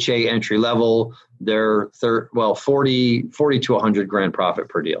FHA entry level, they're 40 to 100 grand profit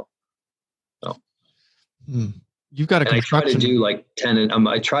per deal. So you've got a construction. I try to do like 10, and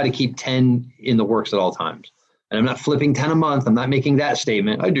I try to keep 10 in the works at all times. And I'm not flipping 10 a month. I'm not making that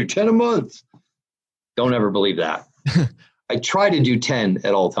statement. I do 10 a month. Don't ever believe that. I try to do 10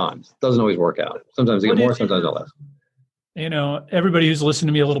 at all times. Doesn't always work out. Sometimes I get more, sometimes I less. Everybody who's listened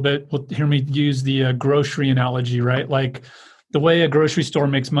to me a little bit will hear me use the grocery analogy, right? Like the way a grocery store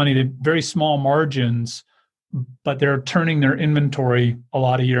makes money, they have very small margins, but they're turning their inventory a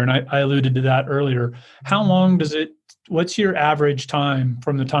lot a year. And I alluded to that earlier. How long what's your average time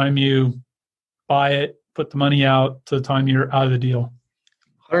from the time you buy it, put the money out, to the time you're out of the deal?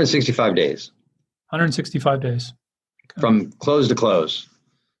 165 days. 165 days. Okay. From close to close.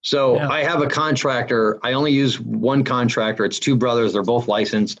 So yeah. I have a contractor. I only use one contractor. It's two brothers. They're both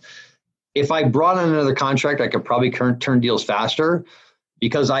licensed. If I brought on another contractor, I could probably turn deals faster,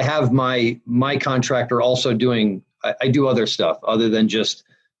 because I have my contractor also doing, I do other stuff other than just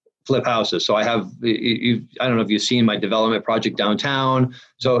flip houses. So I have, I don't know if you've seen my development project downtown.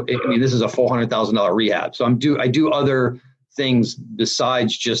 So this is a $400,000 rehab. So I do other things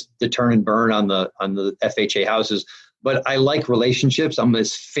besides just the turn and burn on the FHA houses. But I like relationships. I'm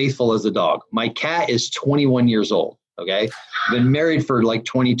as faithful as a dog. My cat is 21 years old. Okay. Been married for like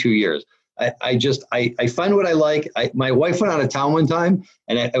 22 years. I find what I like. My wife went out of town one time,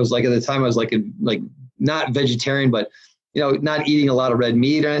 and I was like, at the time I was like not vegetarian, but not eating a lot of red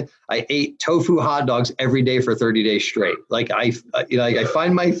meat. I ate tofu hot dogs every day for 30 days straight. Like I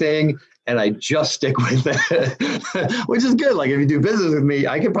find my thing and I just stick with it, which is good. Like if you do business with me,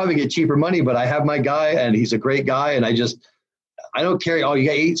 I could probably get cheaper money, but I have my guy and he's a great guy. And I don't care. Oh, you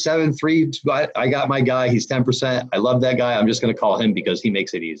got 8, 7, 3. I got my guy. He's 10%. I love that guy. I'm just going to call him because he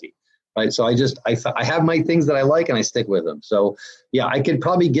makes it easy. Right. So I have my things that I like and I stick with them. So yeah, I could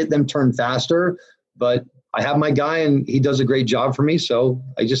probably get them turned faster, but I have my guy and he does a great job for me. So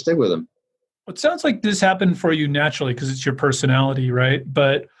I just stick with him. It sounds like this happened for you naturally because it's your personality, right?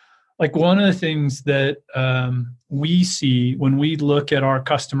 But like one of the things that we see when we look at our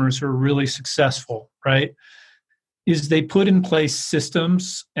customers who are really successful, right, is they put in place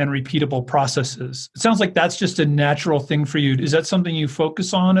systems and repeatable processes. It sounds like that's just a natural thing for you. Is that something you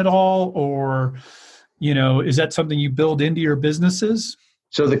focus on at all? Or, is that something you build into your businesses?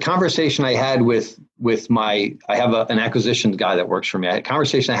 So the conversation I had with I have an acquisitions guy that works for me. A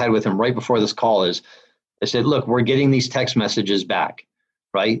conversation I had with him right before this call is, I said, look, we're getting these text messages back,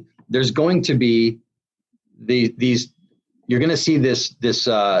 right? There's going to be you're going to see this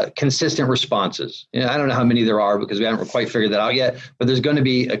consistent responses. I don't know how many there are because we haven't quite figured that out yet, but there's going to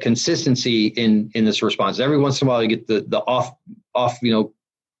be a consistency in this response. Every once in a while you get the off,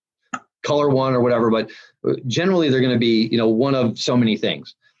 color one or whatever, but generally they're going to be, one of so many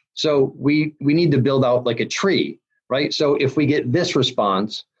things. So we need to build out like a tree, right? So if we get this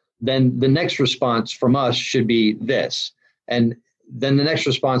response, then the next response from us should be this. And then the next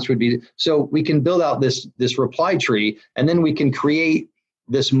response would be, so we can build out this reply tree, and then we can create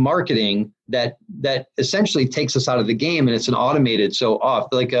this marketing that essentially takes us out of the game, and it's an automated, so off,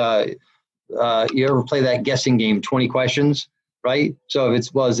 like you ever play that guessing game, 20 questions, right? So if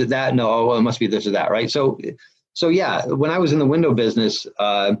it's, well, is it that? No, well, it must be this or that, right? So yeah, when I was in the window business,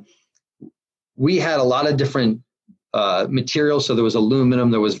 we had a lot of different materials. So there was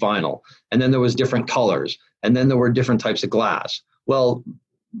aluminum, there was vinyl, and then there was different colors, and then there were different types of glass. Well,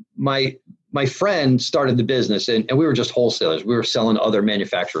 my friend started the business, and we were just wholesalers. We were selling other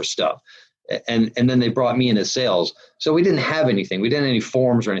manufacturers' stuff. And then they brought me in as sales. So we didn't have anything. We didn't have any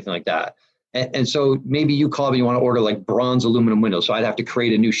forms or anything like that. And so maybe you call me, you want to order like bronze aluminum windows. So I'd have to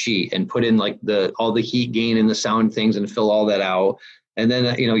create a new sheet and put in like all the heat gain and the sound things and fill all that out. And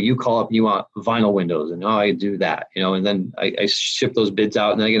then, you call up, you want vinyl windows, and I do that, and then I ship those bids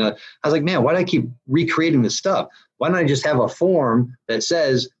out, and I was like, man, why do I keep recreating this stuff? Why don't I just have a form that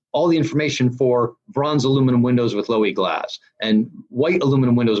says all the information for bronze aluminum windows with low E glass and white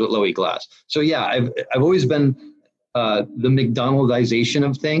aluminum windows with low E glass? So yeah, I've always been the McDonaldization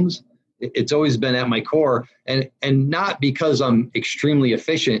of things. It's always been at my core, and not because I'm extremely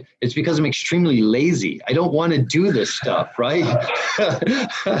efficient. It's because I'm extremely lazy. I don't want to do this stuff, right?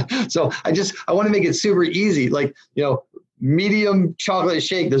 So I want to make it super easy. Like, medium chocolate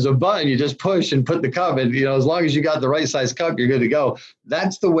shake, there's a button, you just push and put the cup, and as long as you got the right size cup, you're good to go.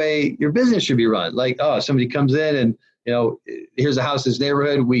 That's the way your business should be run. Like, oh, somebody comes in and here's a house, this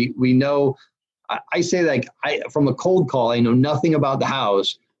neighborhood. We know. I say, like, from a cold call, I know nothing about the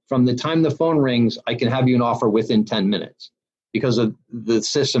house. From the time the phone rings, I can have you an offer within 10 minutes because of the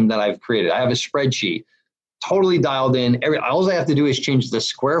system that I've created. I have a spreadsheet totally dialed in. All I have to do is change the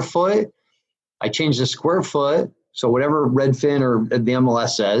square foot. I change the square foot. So whatever Redfin or the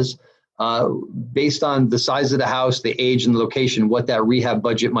MLS says, based on the size of the house, the age and the location, what that rehab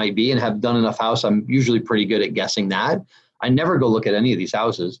budget might be, and have done enough house, I'm usually pretty good at guessing that. I never go look at any of these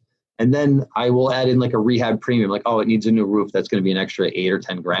houses. And then I will add in like a rehab premium, like, oh, it needs a new roof. That's going to be an extra 8 or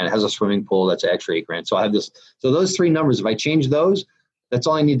 10 grand. It has a swimming pool. That's an extra 8 grand. So I have this. So those three numbers, if I change those, that's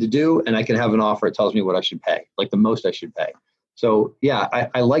all I need to do. And I can have an offer. It tells me what I should pay, like the most I should pay. So yeah,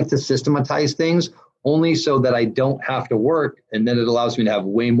 I like to systematize things only so that I don't have to work. And then it allows me to have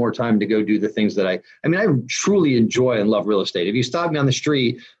way more time to go do the things that I truly enjoy and love real estate. If you stop me on the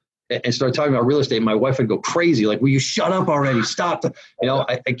street and start talking about real estate, my wife would go crazy. Like, will you shut up already? Stop.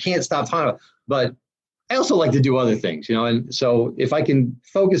 I can't stop talking about it. But I also like to do other things, and so if I can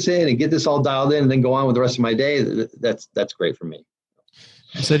focus in and get this all dialed in and then go on with the rest of my day, that's great for me.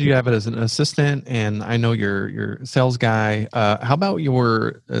 You said you have it as an assistant, and I know you're a sales guy. How about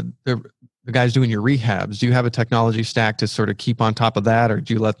the guys doing your rehabs? Do you have a technology stack to sort of keep on top of that, or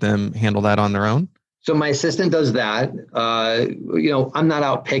do you let them handle that on their own? So my assistant does that. I'm not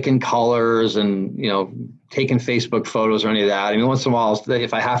out picking colors and, taking Facebook photos or any of that. Once in a while,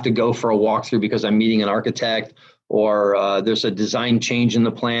 if I have to go for a walkthrough because I'm meeting an architect or there's a design change in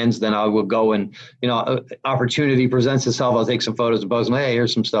the plans, then I will go and, opportunity presents itself. I'll take some photos and post them. Hey,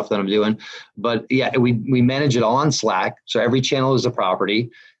 here's some stuff that I'm doing. But yeah, we manage it all on Slack. So every channel is a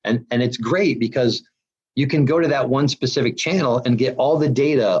property. And it's great because you can go to that one specific channel and get all the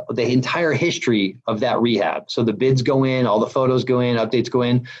data, the entire history of that rehab. So the bids go in, all the photos go in, updates go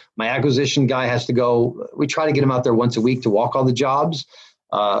in. My acquisition guy has to go. We try to get him out there once a week to walk all the jobs.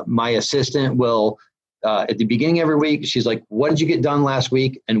 My assistant will, at the beginning of every week, she's like, what did you get done last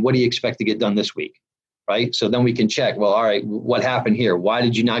week? And what do you expect to get done this week? Right. So then we can check, well, all right, what happened here? Why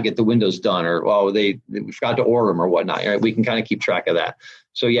did you not get the windows done? Or, well, we forgot to order them or whatnot. Right? We can kind of keep track of that.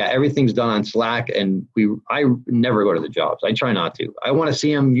 So yeah, everything's done on Slack, and I never go to the jobs. I try not to. I want to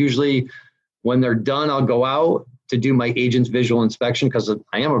see them usually when they're done. I'll go out to do my agent's visual inspection because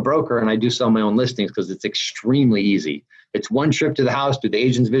I am a broker and I do sell my own listings because it's extremely easy. It's one trip to the house, do the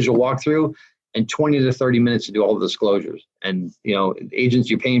agent's visual walkthrough, and 20 to 30 minutes to do all the disclosures. And agents,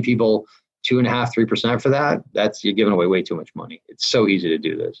 you're paying people 2.5%, 3% for that. You're giving away way too much money. It's so easy to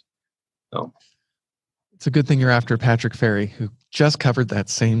do this. So it's a good thing you're after Patrick Ferry, who just covered that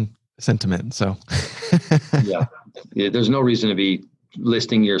same sentiment. So yeah, there's no reason to be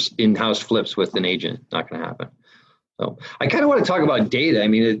listing your in-house flips with an agent. Not going to happen. So I kind of want to talk about data.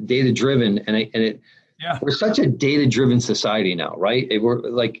 Data driven, and we're such a data driven society now, right? We're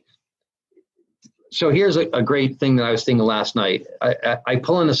like, so here's a great thing that I was thinking last night. I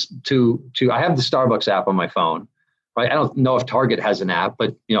pull in this I have the Starbucks app on my phone, right? I don't know if Target has an app,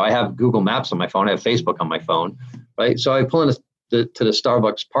 but I have Google Maps on my phone. I have Facebook on my phone, right? So I pull in to the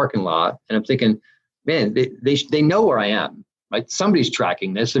Starbucks parking lot, and I'm thinking, man, they know where I am, right? Somebody's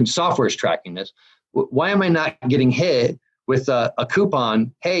tracking this and software is tracking this. Why am I not getting hit with a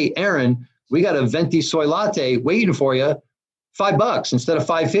coupon? Hey, Aaron, we got a venti soy latte waiting for you, $5 instead of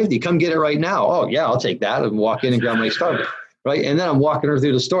 $5.50. Come get it right now. Oh yeah, I'll take that and walk in and grab my Starbucks. Right. And then I'm walking her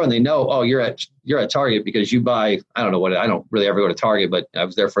through the store and they know, oh, you're at Target because you buy, I don't know what, I don't really ever go to Target, but I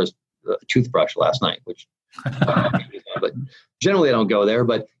was there for a toothbrush last night, which, but generally I don't go there.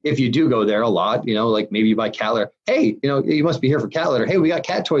 But if you do go there a lot, like maybe you buy cat litter. Hey, you must be here for cat litter. Hey, we got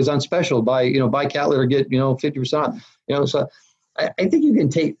cat toys on special. Buy cat litter, get, 50% off. So I think you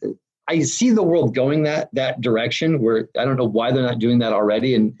can I see the world going that direction where I don't know why they're not doing that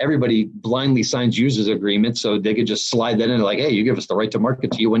already. And everybody blindly signs users agreements so they could just slide that in like, hey, you give us the right to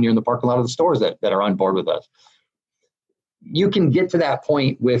market to you when you're in the parking lot of the stores that are on board with us. You can get to that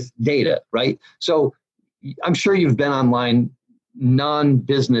point with data, right? So I'm sure you've been online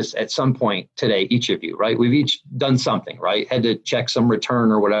non-business at some point today, each of you, right? We've each done something, right? Had to check some return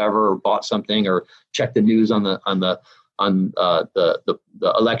or whatever, or bought something or check the news on the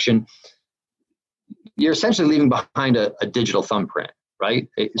election. You're essentially leaving behind a digital thumbprint, right?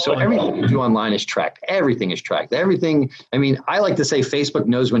 So everything you do online is tracked. Everything is tracked. Everything. I mean, I like to say Facebook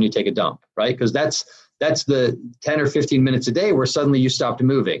knows when you take a dump, right? Because that's the 10 or 15 minutes a day where suddenly you stopped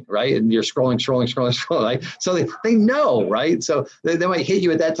moving, right? And you're scrolling. Right? So they know, right? So they might hit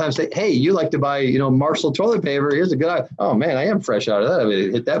you at that time, say, hey, you like to buy, Marshall toilet paper. Here's a good, oh man, I am fresh out of that. I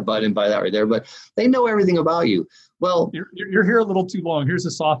mean, hit that button and buy that right there. But they know everything about you. Well, you're here a little too long. Here's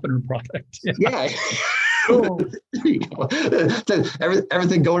a softener product. Yeah.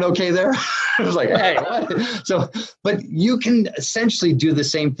 Everything going okay there? I was like, hey, what? So, but you can essentially do the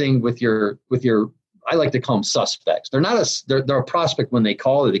same thing with your. I like to call them suspects. They're not they're a prospect when they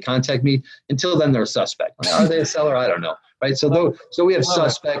call or they contact me. Until then, they're a suspect. Are they a seller? I don't know. Right. So we have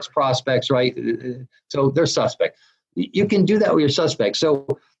suspects, prospects, right? So they're suspect. You can do that with your suspects. So,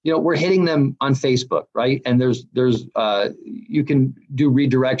 we're hitting them on Facebook, right? And there's you can do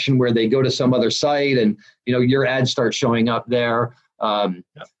redirection where they go to some other site and, your ads start showing up there.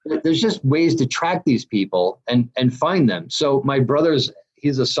 There's just ways to track these people and find them. So my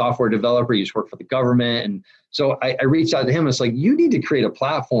he's a software developer. He used to work for the government. And so I reached out to him. It's like, you need to create a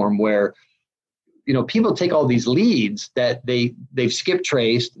platform where, people take all these leads that they've skip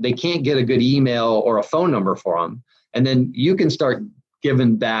traced. They can't get a good email or a phone number for them. And then you can start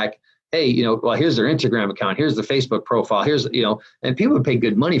giving back, hey, well, here's their Instagram account. Here's the Facebook profile. Here's, and people would pay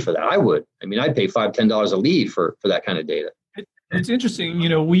good money for that. I would. I mean, I'd pay $5, $10 a lead for that kind of data. It's interesting.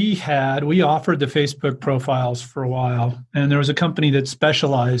 We offered the Facebook profiles for a while, and there was a company that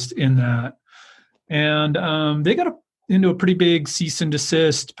specialized in that. And they got into a pretty big cease and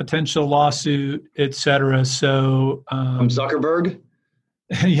desist, potential lawsuit, et cetera. So from Zuckerberg?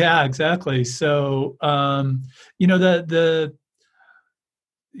 Yeah, exactly. So, and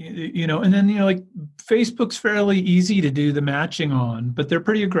then, like Facebook's fairly easy to do the matching on, but they're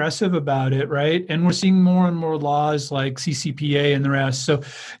pretty aggressive about it. Right. And we're seeing more and more laws like CCPA and the rest. So,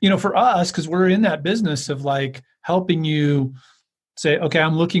 for us, because we're in that business of like helping you say, okay,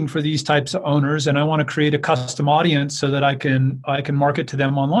 I'm looking for these types of owners and I want to create a custom audience so that I can market to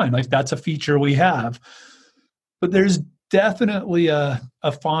them online. Like that's a feature we have, but there's definitely a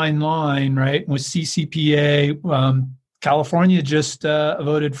fine line, right? With CCPA, California just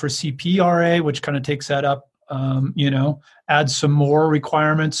voted for CPRA, which kind of takes that up, adds some more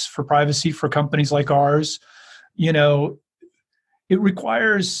requirements for privacy for companies like ours. It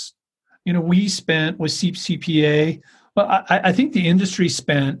requires, we spent with CCPA, well, I think the industry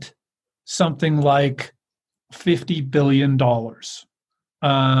spent something like $50 billion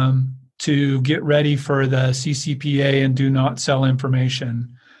to get ready for the CCPA and do not sell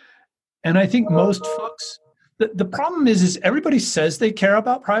information. And I think most folks, the problem is everybody says they care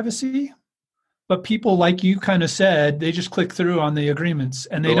about privacy, but people like you kind of said, they just click through on the agreements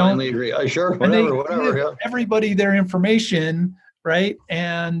and they don't agree. Sure, whatever. Yeah. Everybody their information, right?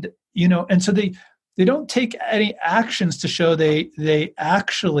 And and so they don't take any actions to show they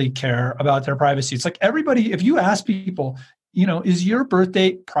actually care about their privacy. It's like everybody, if you ask people, is your birth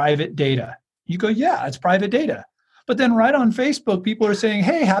date private data? You go, yeah, it's private data. But then right on Facebook, people are saying,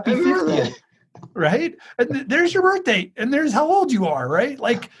 hey, happy 50th, right? And there's your birth date and there's how old you are, right?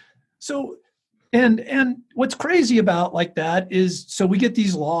 Like, so, and what's crazy about like that is, so we get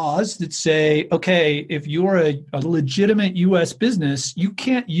these laws that say, okay, if you're a legitimate U.S. business, you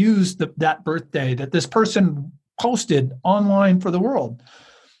can't use that birthday that this person posted online for the world.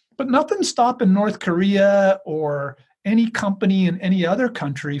 But nothing's stopping North Korea or any company in any other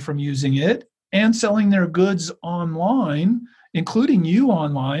country from using it and selling their goods online including you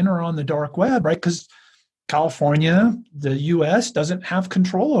online or on the dark web, right? Because California, the US doesn't have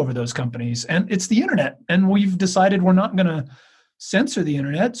control over those companies, and it's the internet. And we've decided we're not going to censor the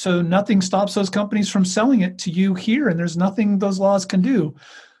internet. So nothing stops those companies from selling it to you here. And there's nothing those laws can do.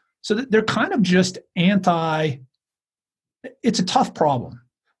 So they're kind of just it's a tough problem.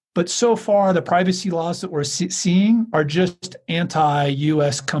 But so far, the privacy laws that we're seeing are just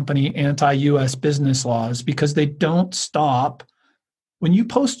anti-US company, anti-US business laws, because they don't stop. When you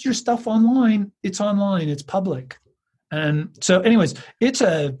post your stuff online, it's public. And so anyways,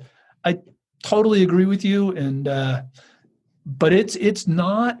 I totally agree with you. And, but it's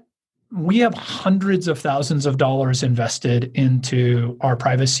not, we have hundreds of thousands of dollars invested into our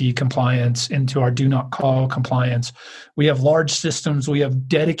privacy compliance, into our do not call compliance. We have large systems. We have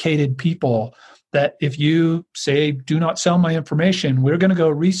dedicated people that if you say, do not sell my information, we're going to go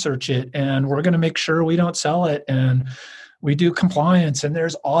research it and we're going to make sure we don't sell it. And we do compliance and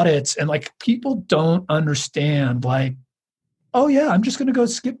there's audits, and like people don't understand, like, oh yeah, I'm just going to go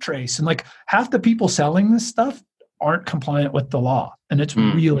skip trace. And like half the people selling this stuff aren't compliant with the law, and it's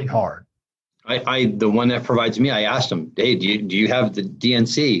really hard. The one that provides me, I asked them, hey, do you have the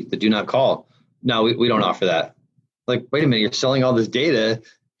DNC, the do not call? No, we don't offer that. Like, wait a minute, you're selling all this data.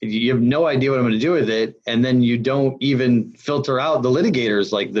 You have no idea what I'm going to do with it. And then you don't even filter out the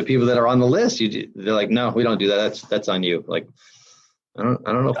litigators, like the people that are on the list. They're like, no, we don't do that. That's on you. Like, I don't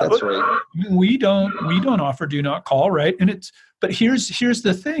know if that's right. We don't offer do not call, right? And but here's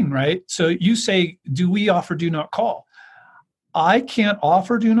the thing, right? So you say, do we offer do not call? I can't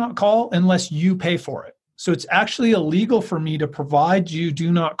offer do not call unless you pay for it. So it's actually illegal for me to provide you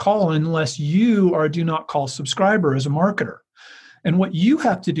do not call unless you are a do not call subscriber as a marketer. And what you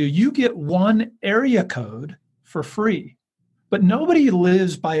have to do, you get one area code for free, but nobody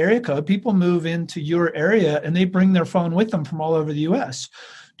lives by area code. People move into your area and they bring their phone with them from all over the US.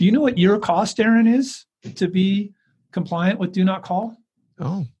 Do you know what your cost, Aaron, is to be compliant with do not call?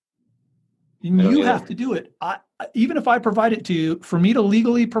 Oh. You have to do it. Even if I provide it to you, for me to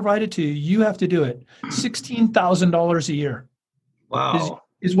legally provide it to you, you have to do it. $16,000 a year. Wow.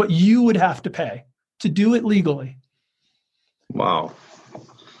 Is what you would have to pay to do it legally. Wow.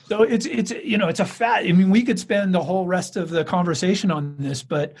 So it's a fat. I mean, we could spend the whole rest of the conversation on this,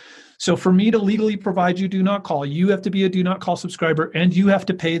 but so for me to legally provide you do not call, you have to be a do not call subscriber and you have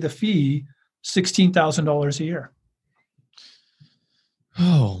to pay the fee, $16,000 a year.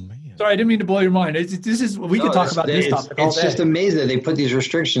 Oh man. Sorry, I didn't mean to blow your mind. We could talk about this topic all day. It's just amazing that they put these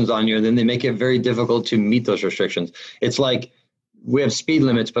restrictions on you and then they make it very difficult to meet those restrictions. It's like we have speed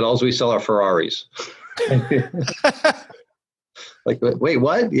limits, but also we sell our Ferraris. Like, wait,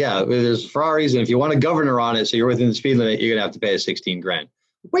 what? Yeah, there's Ferraris, and if you want a governor on it, so you're within the speed limit, you're gonna have to pay $16,000.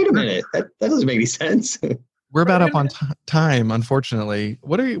 Wait a minute, that doesn't make any sense. We're about up on time, unfortunately.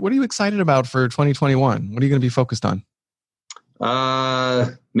 What are you excited about for 2021? What are you going to be focused on?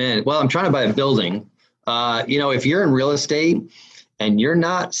 Man, well, I'm trying to buy a building. If you're in real estate and you're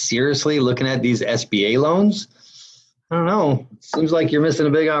not seriously looking at these SBA loans, I don't know. It seems like you're missing a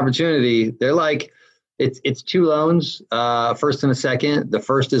big opportunity. They're like, it's two loans, first and a second. The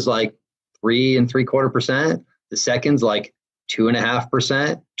first is like 3.75%. The second's like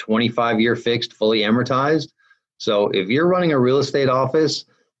 2.5%, 25-year fixed, fully amortized. So if you're running a real estate office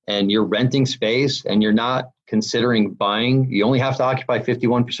and you're renting space and you're not considering buying, you only have to occupy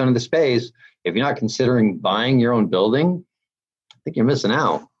 51% of the space. If you're not considering buying your own building, I think you're missing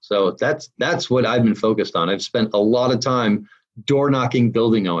out. So that's what I've been focused on. I've spent a lot of time door knocking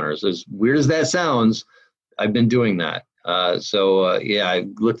building owners. As weird as that sounds, I've been doing that. I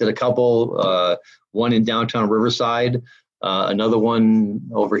looked at a couple, one in downtown Riverside, another one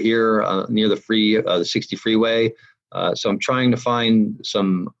over here near the 60 freeway. So I'm trying to find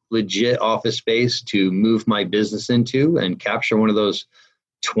some legit office space to move my business into and capture one of those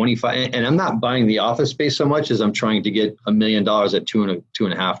 25. And I'm not buying the office space so much as I'm trying to get $1 million at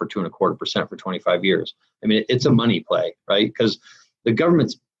 2.5 or 2.25% for 25 years. I mean, it's a money play, right? Because the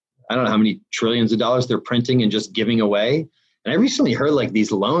government's, I don't know how many trillions of dollars they're printing and just giving away. And I recently heard like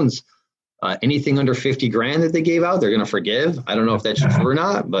these loans, anything under $50,000 that they gave out, they're going to forgive. I don't know if that's true or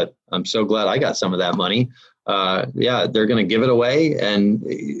not, but I'm so glad I got some of that money. They're going to give it away, and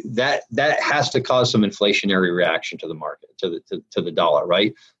that has to cause some inflationary reaction to the market, to the dollar,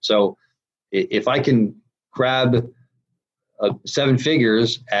 right? So if I can grab 7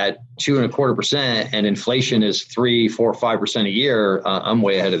 figures at 2.25% and inflation is 3, 4, 5% a year, I'm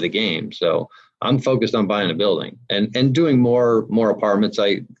way ahead of the game. So I'm focused on buying a building and doing more apartments.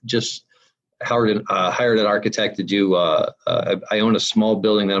 I just hired an architect to do. I own a small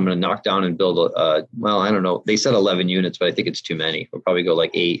building that I'm going to knock down and build. Well, I don't know. They said 11 units, but I think it's too many. We'll probably go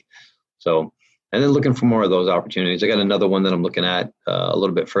like 8. So, and then looking for more of those opportunities. I got another one that I'm looking at a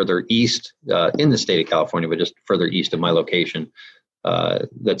little bit further east in the state of California, but just further east of my location.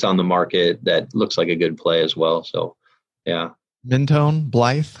 That's on the market. That looks like a good play as well. So, yeah. Mentone,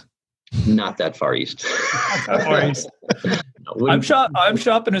 Blythe. Not that far east. I'm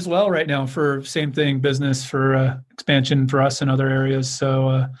shopping as well right now for same thing, business for expansion for us in other areas. So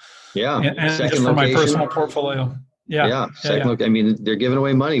and just for my personal portfolio. Yeah. Look, I mean, they're giving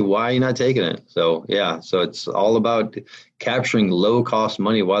away money. Why are you not taking it? So so it's all about capturing low cost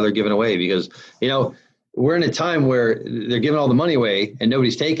money while they're giving away, because we're in a time where they're giving all the money away and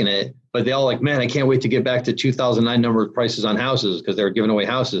nobody's taking it. But they all like, man, I can't wait to get back to 2009 number of prices on houses because they were giving away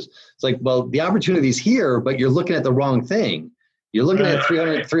houses. It's like, well, the opportunity's here, but you're looking at the wrong thing. You're looking at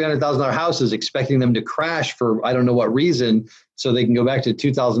 $300,000 houses, expecting them to crash for I don't know what reason, so they can go back to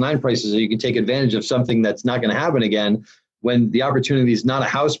 2009 prices, so you can take advantage of something that's not going to happen again. When the opportunity is not a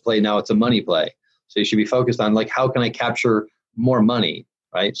house play, now it's a money play. So you should be focused on like, how can I capture more money,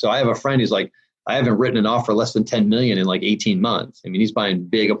 right? So I have a friend who's like, I haven't written an offer less than 10 million in like 18 months. I mean, he's buying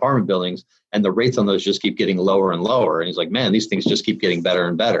big apartment buildings and the rates on those just keep getting lower and lower. And he's like, man, these things just keep getting better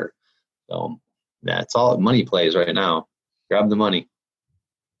and better. So that's all money plays right now. Grab the money.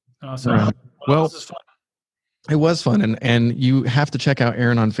 Awesome. Well, it was fun. And you have to check out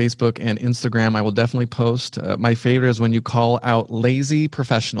Aaron on Facebook and Instagram. I will definitely post. My favorite is when you call out lazy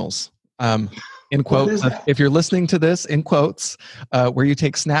professionals. In quotes, if you're listening to this, in quotes, where you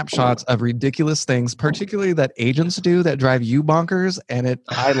take snapshots of ridiculous things, particularly that agents do that drive you bonkers, and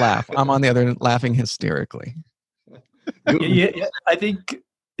I laugh. I'm on the other end laughing hysterically. Yeah, I think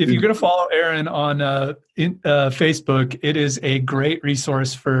if you're going to follow Aaron on Facebook, it is a great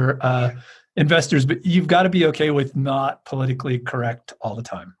resource for investors, but you've got to be okay with not politically correct all the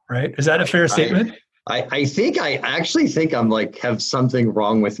time, right? Is that a fair statement? I actually think I'm like have something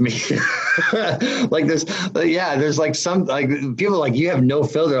wrong with me. Like there's like some like people like you have no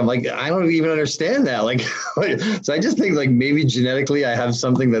filter. I'm like, I don't even understand that. Like, so I just think like maybe genetically I have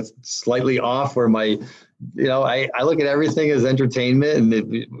something that's slightly off where my, I look at everything as entertainment, and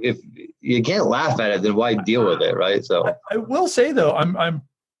if you can't laugh at it, then why deal with it, right? So I will say though, I'm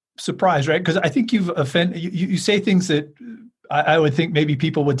surprised, right? Because I think you've offended. You say things that I would think maybe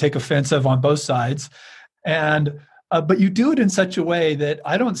people would take offense of on both sides. And, but you do it in such a way that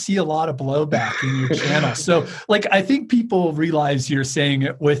I don't see a lot of blowback in your channel. So like, I think people realize you're saying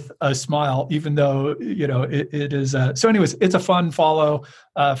it with a smile, even though, it is. So anyways, it's a fun follow.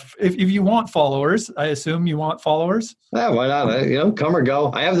 If you want followers, I assume you want followers. Yeah, why not? Come or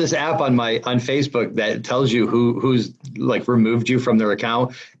go. I have this app on Facebook that tells you who's like removed you from their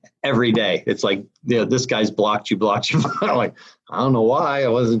account every day. It's like, this guy's blocked you. I'm like, I don't know why. I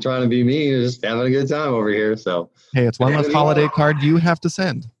wasn't trying to be mean. Just having a good time over here. So hey, it's one less holiday card you have to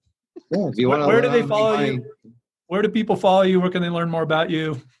send. Yeah, if you want where do they follow you? Where do people follow you? Where can they learn more about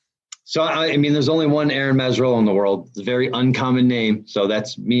you? So I mean, there's only one Aaron Mazzarello in the world. It's a very uncommon name. So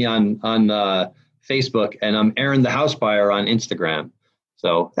that's me on Facebook, and I'm Aaron the House Buyer on Instagram.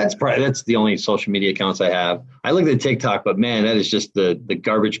 So that's the only social media accounts I have. I look at TikTok, but man, that is just the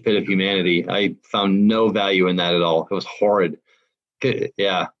garbage pit of humanity. I found no value in that at all. It was horrid.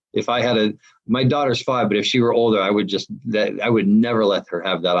 Yeah. If I had my daughter's 5, but if she were older, I would never let her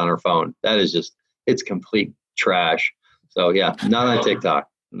have that on her phone. That is it's complete trash. So yeah, not on TikTok.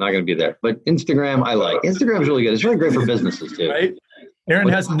 I'm not going to be there. But Instagram, I like. Instagram's really good. It's really great for businesses too. Right? Aaron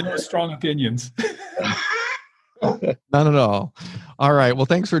has no strong opinions. None at all. All right. Well,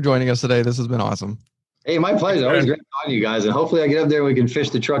 thanks for joining us today. This has been awesome. Hey, my pleasure. Always great talking to you guys. And hopefully I get up there and we can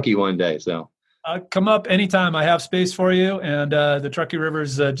fish the Truckee one day. So come up anytime. I have space for you. And the Truckee River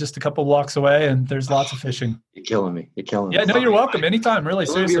is just a couple blocks away, and there's lots of fishing. You're killing me. Yeah, no, you're welcome. Anytime, really.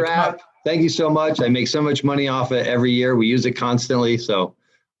 Seriously. Your app. Thank you so much. I make so much money off it every year. We use it constantly. So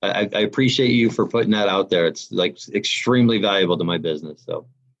I appreciate you for putting that out there. It's like extremely valuable to my business. So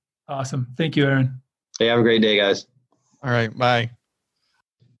awesome. Thank you, Aaron. Hey, have a great day, guys. All right. Bye.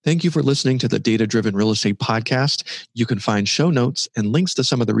 Thank you for listening to the Data Driven Real Estate Podcast. You can find show notes and links to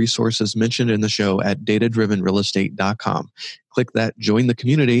some of the resources mentioned in the show at datadrivenrealestate.com. Click that Join the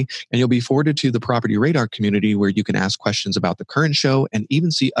Community, and you'll be forwarded to the Property Radar community, where you can ask questions about the current show and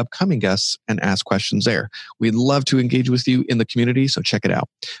even see upcoming guests and ask questions there. We'd love to engage with you in the community, so check it out.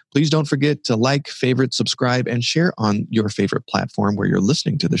 Please don't forget to like, favorite, subscribe, and share on your favorite platform where you're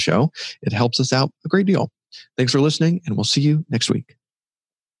listening to the show. It helps us out a great deal. Thanks for listening, and we'll see you next week.